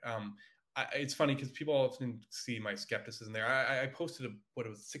future. It's funny because people often see my skepticism there. I posted what it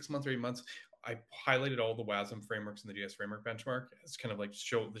was 6 months or 8 months. I highlighted all the WASM frameworks in the JS framework benchmark as kind of like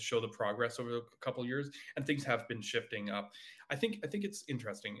show the progress over a couple of years, and things have been shifting up. I think it's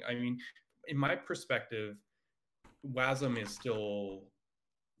interesting. I mean, in my perspective, WASM is still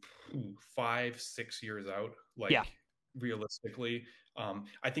 5-6 years out. Realistically,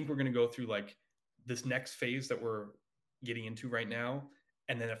 I think we're going to go through like this next phase that we're getting into right now,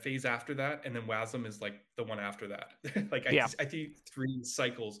 and then a phase after that, and then WASM is like the one after that. I think 3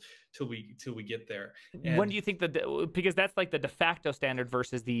 cycles till we get there. And when do you think because that's like the de facto standard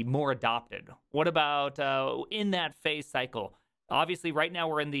versus the more adopted? What about in that phase cycle? Obviously, right now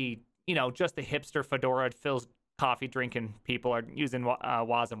we're in the just the hipster fedora Phil's coffee drinking people are using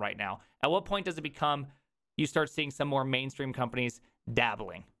WASM right now. At what point does it become you start seeing some more mainstream companies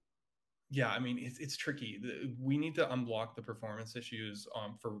dabbling? Yeah, I mean it's tricky. We need to unblock the performance issues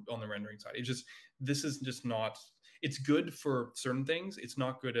on the rendering side. This is just not. It's good for certain things. It's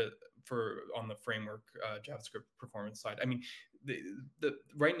not good for on the framework JavaScript performance side. I mean, the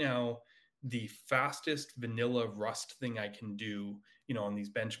right now the fastest vanilla Rust thing I can do, on these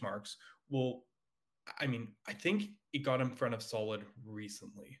benchmarks. Well, I mean, I think it got in front of Solid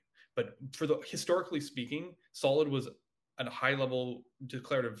recently, but historically speaking, Solid was at a high level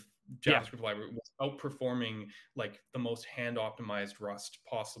declarative JavaScript library was outperforming like the most hand optimized Rust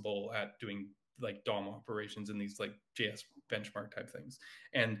possible at doing like DOM operations and these like JS benchmark type things.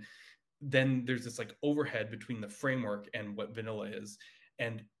 And then there's this like overhead between the framework and what vanilla is.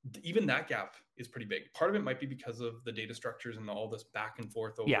 And even that gap is pretty big. Part of it might be because of the data structures and all this back and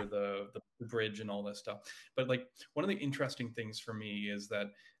forth over the bridge and all this stuff. But like one of the interesting things for me is that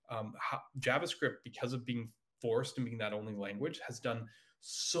JavaScript, because of being forced and being that only language, has done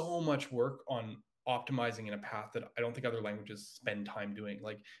so much work on optimizing in a path that I don't think other languages spend time doing.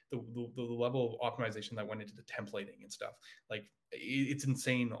 Like the level of optimization that went into the templating and stuff, like it's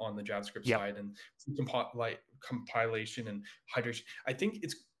insane on the JavaScript side, and compilation and hydration. I think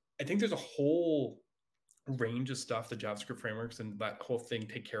there's a whole range of stuff that JavaScript frameworks and that whole thing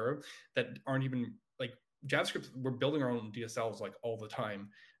take care of that aren't even like JavaScript. We're building our own DSLs like all the time.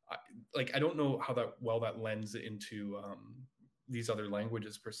 I don't know how that lends into these other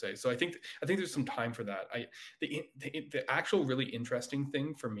languages per se. So I think there's some time for that. The actual really interesting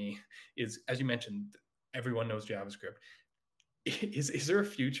thing for me is, as you mentioned, everyone knows JavaScript. Is there a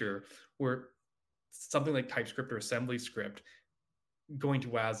future where something like TypeScript or assembly script going to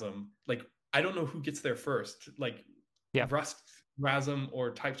WASM, like I don't know who gets there first, like Rust WASM or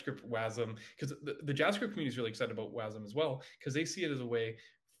TypeScript WASM, because the JavaScript community is really excited about WASM as well, because they see it as a way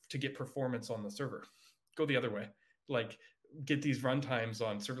to get performance on the server. Go the other way, like get these runtimes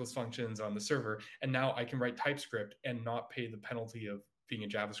on serverless functions on the server, and now I can write TypeScript and not pay the penalty of being a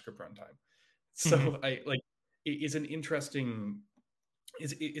JavaScript runtime. So it's interesting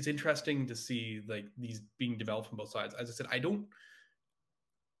to see like these being developed from both sides. As I said,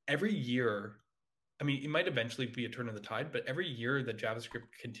 every year I mean, it might eventually be a turn of the tide, but every year that JavaScript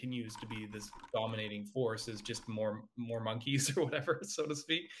continues to be this dominating force is just more monkeys or whatever, so to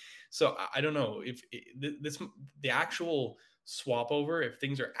speak. So I don't know if this the actual swap over, if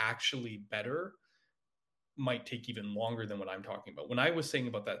things are actually better, might take even longer than what I'm talking about. When I was saying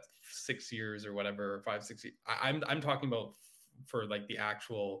about that 6 years or whatever, 5, 6 years, I'm talking about for like the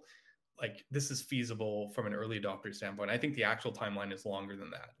actual, like this is feasible from an early adopter standpoint. I think the actual timeline is longer than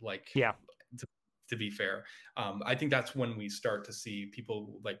that. Like, Yeah. to be fair, I think that's when we start to see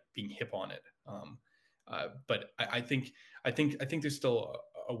people like being hip on it. But I think there's still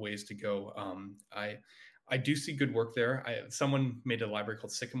a ways to go. I do see good work there. Someone made a library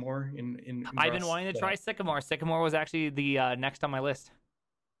called Sycamore in I've been Rust. wanting to try Sycamore. Sycamore was actually the next on my list.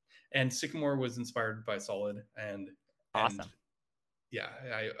 And Sycamore was inspired by Solid, and Awesome. yeah,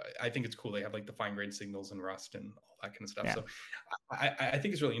 I think it's cool. They have like the fine grained signals and Rust and all that kind of stuff. Yeah. So I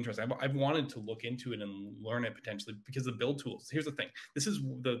think it's really interesting. I've wanted to look into it and learn it potentially because the build tools. Here's the thing. This is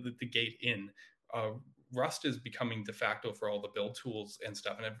the gate in. Rust is becoming de facto for all the build tools and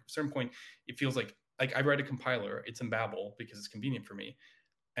stuff. And at a certain point, it feels like I write a compiler. It's in Babel because it's convenient for me.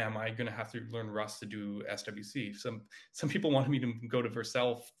 Am I going to have to learn Rust to do SWC? Some people wanted me to go to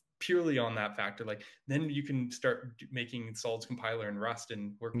Vercel purely on that factor. Like then you can start making Solid's compiler in Rust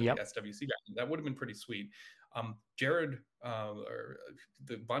and work with the SWC guy. That would have been pretty sweet. Jared, or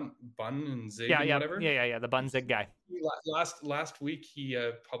the Bun and Zig, and whatever. Yeah. The Bun Zig guy. Last week he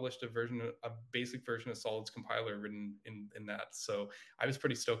published a basic version of Solid's compiler written in that. So I was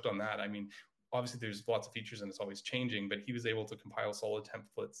pretty stoked on that. I mean, obviously there's lots of features and it's always changing, but he was able to compile Solid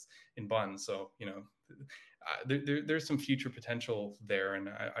templates in Bun. So, you know, there's some future potential there. And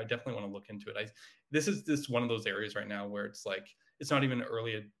I definitely want to look into it. This is one of those areas right now where it's like, it's not even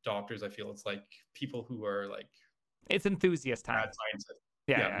early adopters. I feel it's like people who are like, it's enthusiast time. Mad scientists.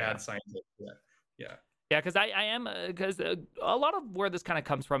 Mad scientists. Yeah. Yeah, because I am, because a lot of where this kind of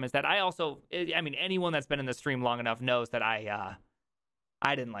comes from is that I mean, anyone that's been in the stream long enough knows that I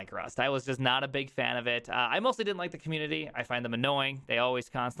didn't like Rust. I was just not a big fan of it. I mostly didn't like the community. I find them annoying. They always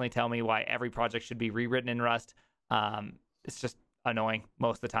constantly tell me why every project should be rewritten in Rust. It's just annoying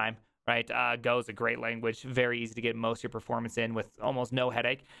most of the time, right? Go is a great language, very easy to get most of your performance in with almost no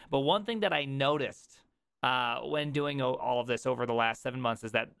headache. But one thing that I noticed when doing all of this over the last 7 months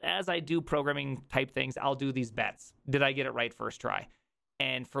is that as I do programming type things, I'll do these bets. Did I get it right first try?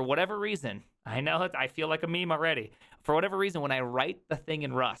 And for whatever reason, I know I feel like a meme already. For whatever reason, when I write the thing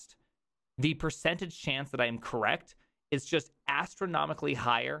in Rust, the percentage chance that I am correct is just astronomically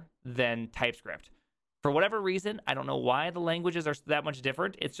higher than TypeScript. For whatever reason, I don't know why the languages are that much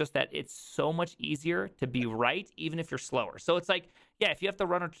different. It's just that it's so much easier to be right, even if you're slower. So it's like, yeah, if you have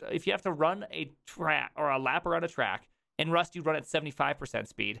to run a track or a lap around a track, in Rust you run at 75%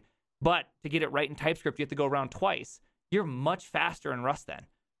 speed, but to get it right in TypeScript you have to go around twice. You're much faster in Rust then,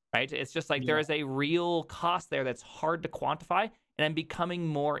 right? It's just like there is a real cost there that's hard to quantify, and I'm becoming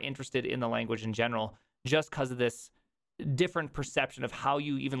more interested in the language in general just because of this different perception of how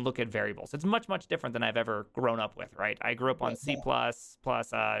you even look at variables. It's much, much different than I've ever grown up with, right? I grew up on C++,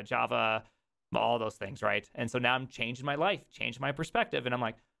 Java, all those things, right? And so now I'm changing my life, changing my perspective, and I'm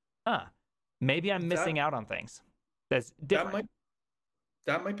like, maybe I'm missing out on things. That's different.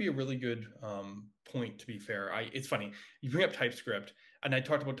 That might be a really good point, to be fair. It's funny. You bring up TypeScript, and I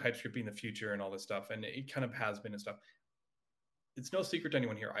talked about TypeScript being the future and all this stuff, and it kind of has been and stuff. It's no secret to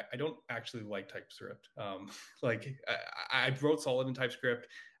anyone here. I don't actually like TypeScript. Like I wrote Solid in TypeScript.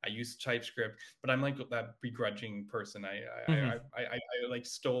 I used TypeScript, but I'm like that begrudging person. I like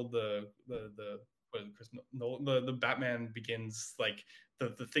stole the Batman Begins, like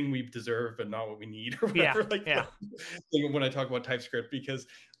the thing we deserve but not what we need or whatever. When I talk about TypeScript, because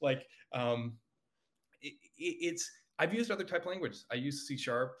like it's I've used other type languages. I used C#.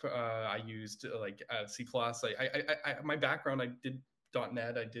 I used C+. My background, I did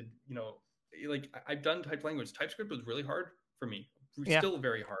 .NET. I did, I've done type language. TypeScript was really hard for me. Still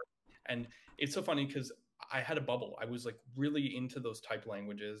very hard. And it's so funny because I had a bubble. I was like really into those type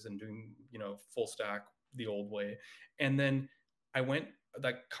languages and doing, full stack the old way. And then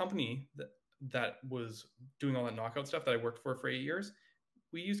that company that was doing all that knockout stuff that I worked for 8 years,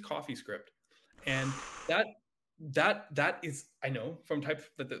 we used CoffeeScript. And that is, I know from type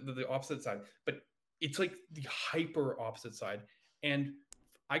the opposite side, but it's like the hyper opposite side. And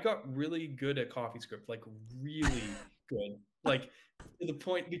I got really good at CoffeeScript, like really good, like to the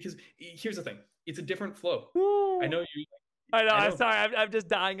point, because here's the thing, it's a different flow. Woo. I know you. I know. I'm sorry. I'm just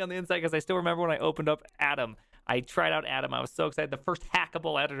dying on the inside because I still remember when I opened up Atom. I tried out Atom. I was so excited. The first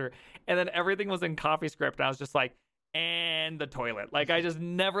hackable editor, and then everything was in CoffeeScript, and I was just like, and the toilet. Like, I just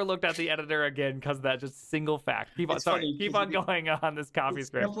never looked at the editor again because of that just single fact. It's Sorry, funny keep because on going on this coffee it's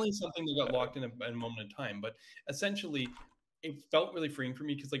script. definitely something that got locked in a moment in time, but essentially it felt really freeing for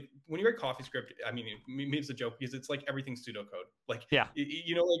me because like when you write CoffeeScript, I mean, maybe it's a joke because it's like everything's pseudocode. Like, Yeah.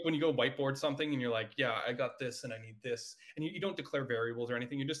 you know, like when you go whiteboard something and you're like, yeah, I got this and I need this, and you don't declare variables or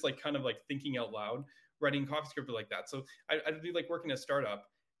anything. You're just like kind of like thinking out loud, writing CoffeeScript like that. So I'd be like working at a startup,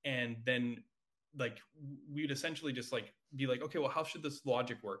 and then like we'd essentially just like be like, okay, well, how should this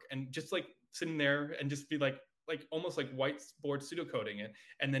logic work? And just like sitting there and just be like almost like whiteboard pseudocoding it,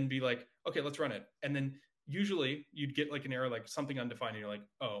 and then be like, okay, let's run it. And then usually you'd get like an error, like something undefined, and you're like,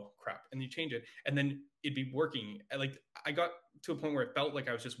 oh crap, and you change it, and then it'd be working. Like I got to a point where it felt like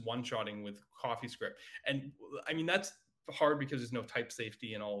I was just one-shotting with CoffeeScript, and I mean that's hard because there's no type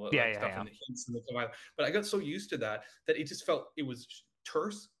safety and all that Yeah, like yeah, stuff yeah. and the hints and the compiler. But I got so used to that it just felt it was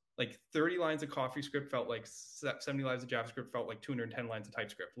terse. Like 30 lines of CoffeeScript felt like 70 lines of JavaScript felt like 210 lines of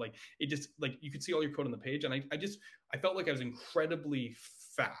TypeScript. Like it just like you could see all your code on the page, and I felt like I was incredibly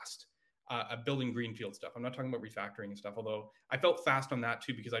fast at building greenfield stuff. I'm not talking about refactoring and stuff, although I felt fast on that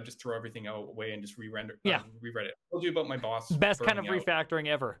too because I just throw everything away and just rewrite it. Yeah. I told you about my boss Best kind of burning out. refactoring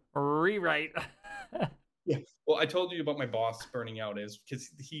ever. Rewrite. Yeah. Well, I told you about my boss burning out is because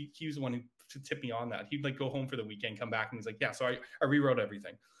he was the one who tipped me on that. He'd like go home for the weekend, come back, and he's like, yeah, so I rewrote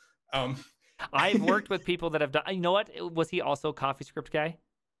everything. I've worked with people that have done. You know what? Was he also a CoffeeScript guy?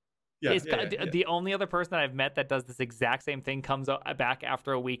 Yeah, The only other person that I've met that does this exact same thing comes back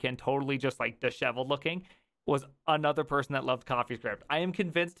after a weekend, totally just like disheveled looking, was another person that loved CoffeeScript. I am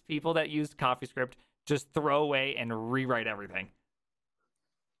convinced people that used CoffeeScript just throw away and rewrite everything.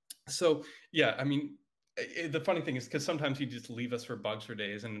 So yeah, I mean, the funny thing is because sometimes you just leave us for bugs for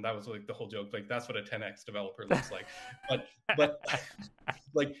days, and that was like the whole joke. Like that's what a 10x developer looks like. but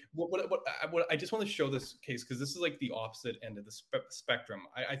like what I just want to show this case because this is like the opposite end of the spectrum.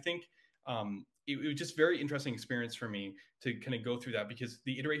 I think it was just very interesting experience for me to kind of go through that because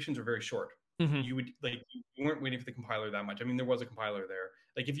the iterations are very short. Mm-hmm. You weren't waiting for the compiler that much. I mean, there was a compiler there.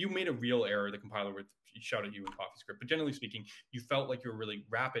 Like if you made a real error, the compiler would shout at you in CoffeeScript. But generally speaking, you felt like you were really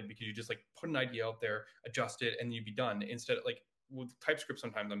rapid because you just like put an idea out there, adjust it, and you'd be done. Instead of like with TypeScript,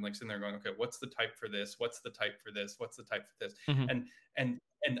 sometimes I'm like sitting there going, okay, what's the type for this? What's the type for this? What's the type for this? Mm-hmm. And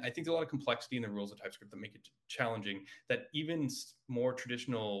I think there's a lot of complexity in the rules of TypeScript that make it challenging that even more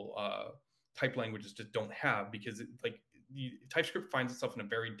traditional type languages just don't have because TypeScript finds itself in a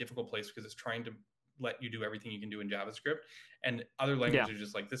very difficult place because it's trying to let you do everything you can do in JavaScript, and other languages are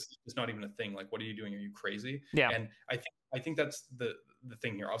just like this is not even a thing. Like, what are you doing? Are you crazy? Yeah. And I think that's the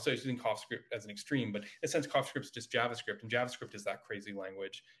thing here. Also, I was using CoffeeScript as an extreme, but in a sense, CoffeeScript is just JavaScript, and JavaScript is that crazy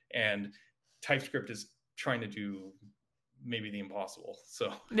language, and TypeScript is trying to do maybe the impossible.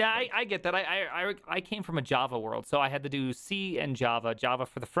 So yeah, I get that. I came from a Java world, so I had to do C and Java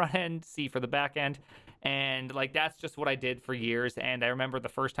for the front end, C for the back end, and like that's just what I did for years. And I remember the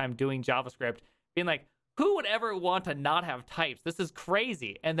first time doing JavaScript being like, who would ever want to not have types? This is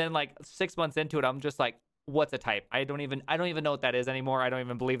crazy. And then like 6 months into it, I'm just like, what's a type? I don't even know what that is anymore. I don't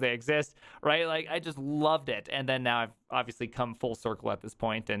even believe they exist, right? Like I just loved it. And then now I've obviously come full circle at this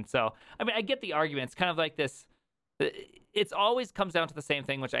point. And so, I mean, I get the argument. It's kind of like this, it's always comes down to the same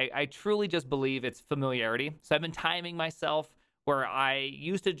thing, which I truly just believe it's familiarity. So I've been timing myself where I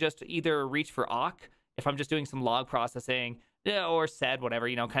used to just either reach for awk if I'm just doing some log processing, or sed, whatever,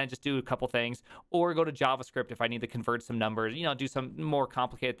 kind of just do a couple things, or go to JavaScript if I need to convert some numbers, do some more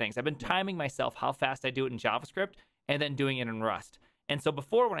complicated things. I've been timing myself how fast I do it in JavaScript and then doing it in Rust. And so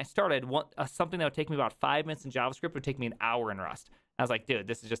before, when I started, something that would take me about 5 minutes in JavaScript would take me an hour in Rust. I was like, dude,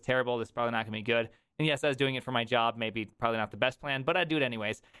 this is just terrible. This is probably not going to be good. And yes, I was doing it for my job. Maybe probably not the best plan, but I'd do it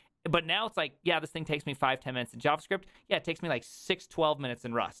anyways. But now it's like, yeah, this thing takes me 5-10 minutes in JavaScript. Yeah, it takes me like 6-12 minutes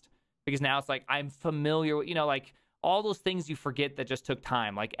in Rust. Because now it's like I'm familiar with, like all those things you forget that just took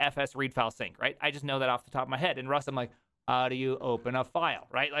time, like fs read file sync, right? I just know that off the top of my head. In Rust, I'm like, how do you open a file,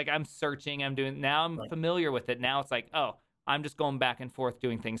 right? Like I'm searching, now I'm familiar with it. Now it's like, oh, I'm just going back and forth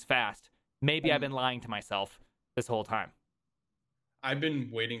doing things fast. Maybe I've been lying to myself this whole time. I've been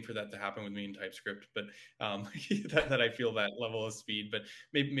waiting for that to happen with me in TypeScript, but that I feel that level of speed, but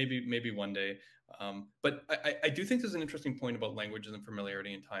maybe one day. But I do think there's an interesting point about languages and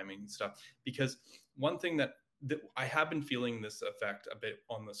familiarity and timing and stuff, because one thing that I have been feeling this effect a bit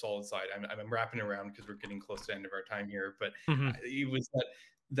on the solid side. I'm wrapping around because we're getting close to the end of our time here, but it was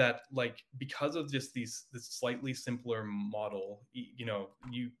that like because of just this slightly simpler model,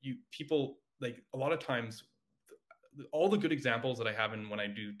 you people like a lot of times all the good examples that I have when I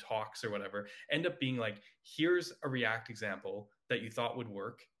do talks or whatever end up being like, here's a React example that you thought would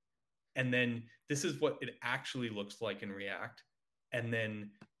work. and then this is what it actually looks like in React, and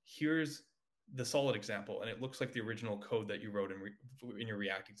then here's the solid example, and it looks like the original code that you wrote in your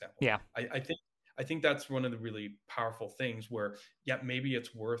React example. Yeah. I think that's one of the really powerful things where, yeah, maybe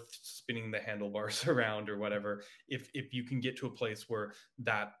it's worth spinning the handlebars around or whatever if you can get to a place where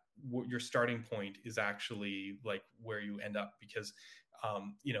that your starting point is actually like where you end up. Because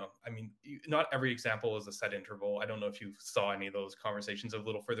you know, I mean, not every example is a set interval. I don't know if you saw any of those conversations a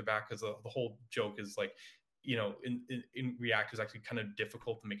little further back, because the whole joke is like, you know, in React is actually kind of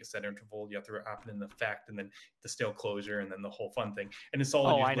difficult to make a set interval. You have to wrap it in effect, and then the stale closure, and then the whole fun thing. And in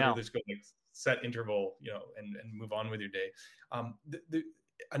Solid, you just literally just go like set interval, you know, and move on with your day.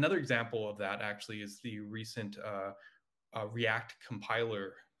 Another example of that actually is the recent React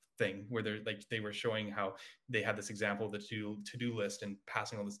compiler thing, where they were showing how they had this example of the to-do list and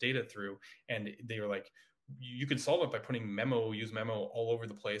passing all this data through, and they were like, you can solve it by putting use memo all over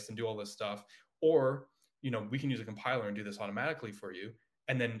the place and do all this stuff, or, you know, we can use a compiler and do this automatically for you.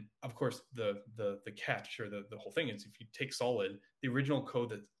 And then, of course, the catch, or the whole thing is, if you take Solid, the original code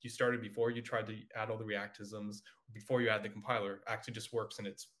that you started before you tried to add all the Reactisms, before you add the compiler, actually just works, and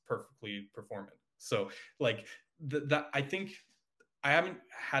it's perfectly performant. So like that, I think I haven't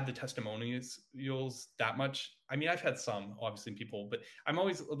had the testimonials that much. I mean, I've had some, obviously, people, but I'm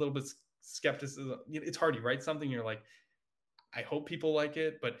always a little bit skeptical. It's hard. You write something, you're like, I hope people like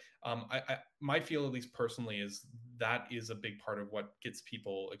it, but my feel, at least personally, is that is a big part of what gets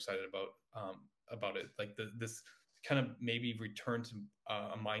people excited about it. Like this kind of maybe return to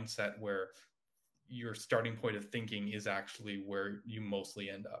a mindset where your starting point of thinking is actually where you mostly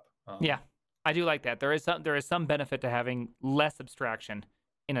end up. Yeah, I do like that. There is some benefit to having less abstraction,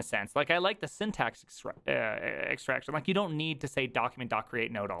 in a sense. Like, I like the syntax extraction. Like, you don't need to say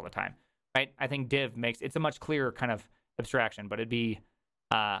document.create node all the time, right? I think div it's a much clearer kind of abstraction, but it'd be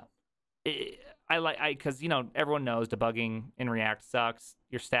because, you know, everyone knows debugging in React sucks.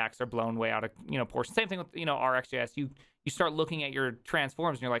 Your stacks are blown way out of, you know, portion. Same thing with, you know, RxJS. You start looking at your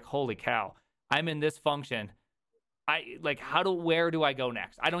transforms and you're like, holy cow, I'm in this function. Where do I go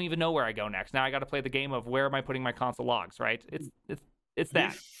next? I don't even know where I go next. Now I got to play the game of where am I putting my console logs, right? It's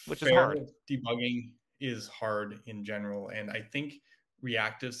that, which is hard. Debugging is hard in general, and I think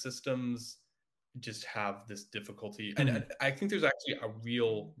reactive systems just have this difficulty. And I think there's actually a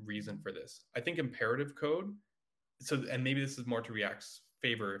real reason for this. I think imperative code, and maybe this is more to React's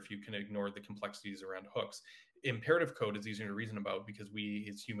favor if you can ignore the complexities around hooks. Imperative code is easier to reason about because we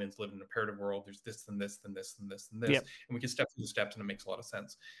as humans live in an imperative world. There's this and this and this and this and this, and we can step through the steps, and it makes a lot of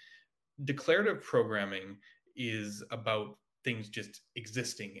sense. Declarative programming is about things just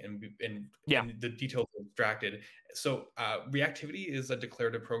existing, and the details are abstracted. So reactivity is a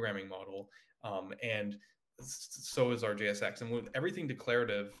declarative programming model, and so is our JSX. And with everything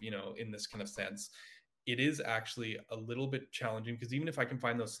declarative, you know, in this kind of sense, it is actually a little bit challenging, because even if I can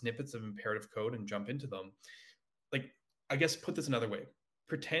find those snippets of imperative code and jump into them, like, I guess put this another way,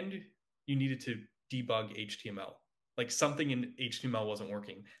 pretend you needed to debug HTML, like something in HTML wasn't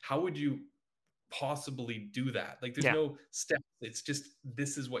working. How would you possibly do that? Like, there's no steps. It's just,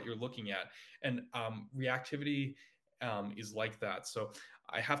 this is what you're looking at. And reactivity is like that. So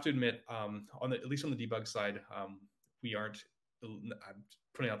I have to admit, at least on the debug side, we aren't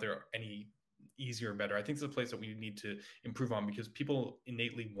putting out there any easier or better. I think it's a place that we need to improve on, because people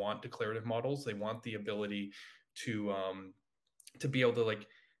innately want declarative models. They want the ability to be able to, like,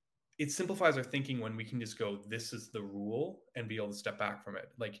 it simplifies our thinking when we can just go, this is the rule, and be able to step back from it.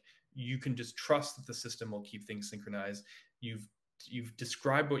 Like, you can just trust that the system will keep things synchronized. You've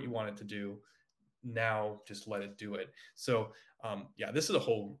described what you want it to do. Now just let it do it. So this is a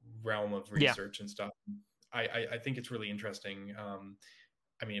whole realm of research and stuff. I think it's really interesting.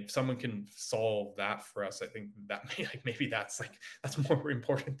 I mean, if someone can solve that for us, I think that maybe that's more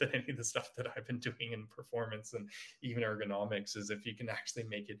important than any of the stuff that I've been doing in performance and even ergonomics, is if you can actually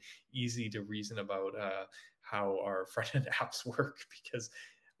make it easy to reason about how our front-end apps work. Because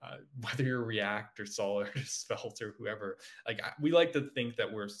whether you're React or Solid or Svelte or whoever, like, we like to think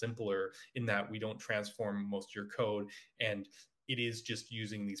that we're simpler in that we don't transform most of your code, and it is just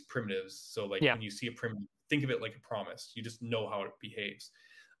using these primitives. So like when you see a primitive, think of it like a promise. You just know how it behaves.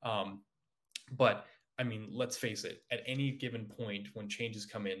 But I mean, let's face it, at any given point when changes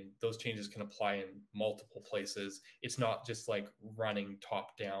come in, those changes can apply in multiple places. It's not just like running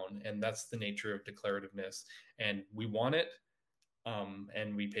top down, and that's the nature of declarativeness, and we want it,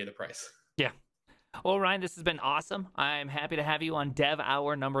 and we pay the price. Yeah. Well, Ryan, this has been awesome. I'm happy to have you on Dev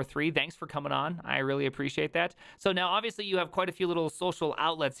Hour number 3. Thanks for coming on. I really appreciate that. So now, obviously, you have quite a few little social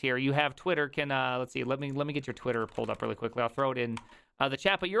outlets here. You have Twitter. Let's see. Let me get your Twitter pulled up really quickly. I'll throw it in the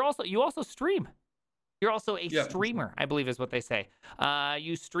chat, but you also stream. You're also a streamer, I believe is what they say.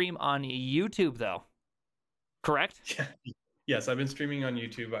 You stream on YouTube though, correct? Yeah. Yes, I've been streaming on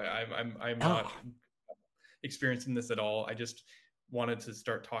YouTube. I'm not experiencing this at all. I just wanted to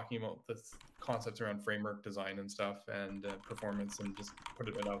start talking about the concepts around framework design and stuff and performance and just put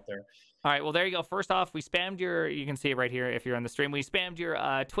it out there. All right, well, there you go. First off, we spammed you can see it right here if you're on the stream. We spammed your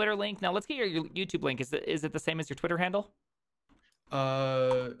Twitter link. Now let's get your YouTube link. Is it the same as your Twitter handle?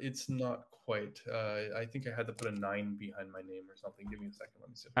 It's not quite. I think I had to put a 9 behind my name or something. Give me a second. Let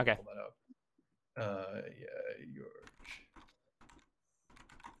me see if I can pull that up.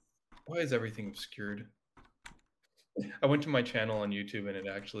 Why is everything obscured? I went to my channel on YouTube and it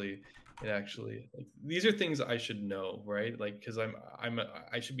actually like, these are things I should know, right? Like, because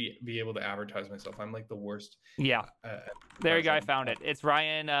I should be able to advertise myself. I'm like the worst. Yeah. There you go. I found it. It's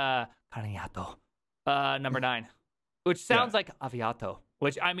Ryan Carniato, number 9, which sounds like Aviato.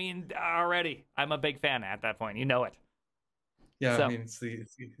 Which I mean, already I'm a big fan at that point. You know it. Yeah, so, I mean it's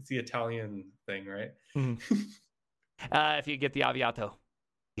the Italian thing, right? Mm-hmm. If you get the Aviato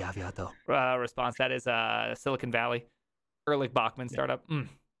response, that is Silicon Valley, Ehrlich Bachman startup.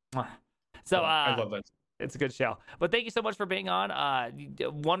 So I love that. It's a good show. But thank you so much for being on.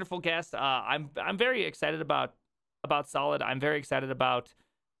 Wonderful guest. I'm very excited about Solid. I'm very excited about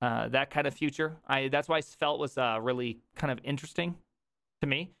that kind of future. That's why Svelte was really kind of interesting to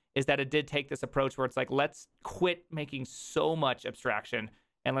me, is that it did take this approach where it's like, let's quit making so much abstraction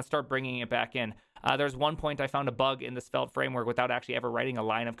and let's start bringing it back in. There's one point I found a bug in the Svelte framework without actually ever writing a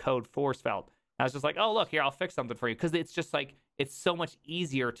line of code for Svelte. I was just like, oh, look, here, I'll fix something for you. Because it's just like, it's so much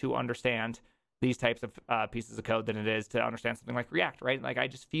easier to understand these types of pieces of code than it is to understand something like React, right? Like, I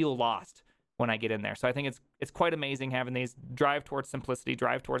just feel lost when I get in there. So I think it's quite amazing having these drive towards simplicity,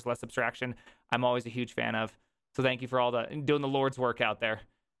 drive towards less abstraction. I'm always a huge fan of. So thank you for doing the Lord's work out there.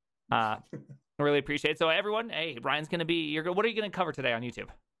 I really appreciate it. So everyone, hey, Ryan's going to be, what are you going to cover today on YouTube?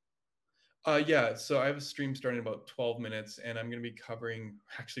 So I have a stream starting in about 12 minutes, and I'm going to be covering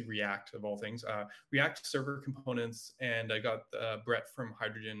actually React of all things, React server components. And I got Brett from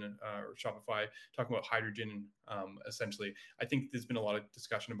Hydrogen or Shopify talking about Hydrogen. Essentially, I think there's been a lot of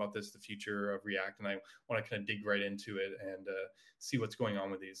discussion about this, the future of React, and I want to kind of dig right into it and see what's going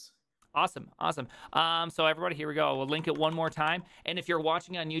on with these. Awesome. So everybody, here we go. We'll link it one more time. And if you're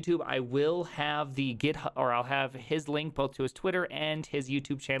watching on YouTube, I will have the GitHub, or I'll have his link both to his Twitter and his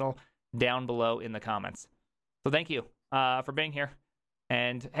YouTube channel down below in the comments. So thank you for being here.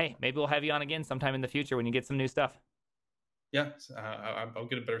 And hey, maybe we'll have you on again sometime in the future when you get some new stuff. Yeah, I'll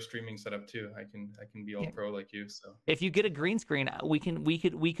get a better streaming setup too. I can be all pro like you. So if you get a green screen, we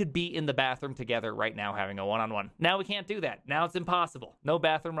could be in the bathroom together right now having a one-on-one. Now we can't do that. Now it's impossible. No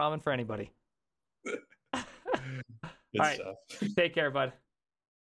bathroom ramen for anybody. All right, take care, bud.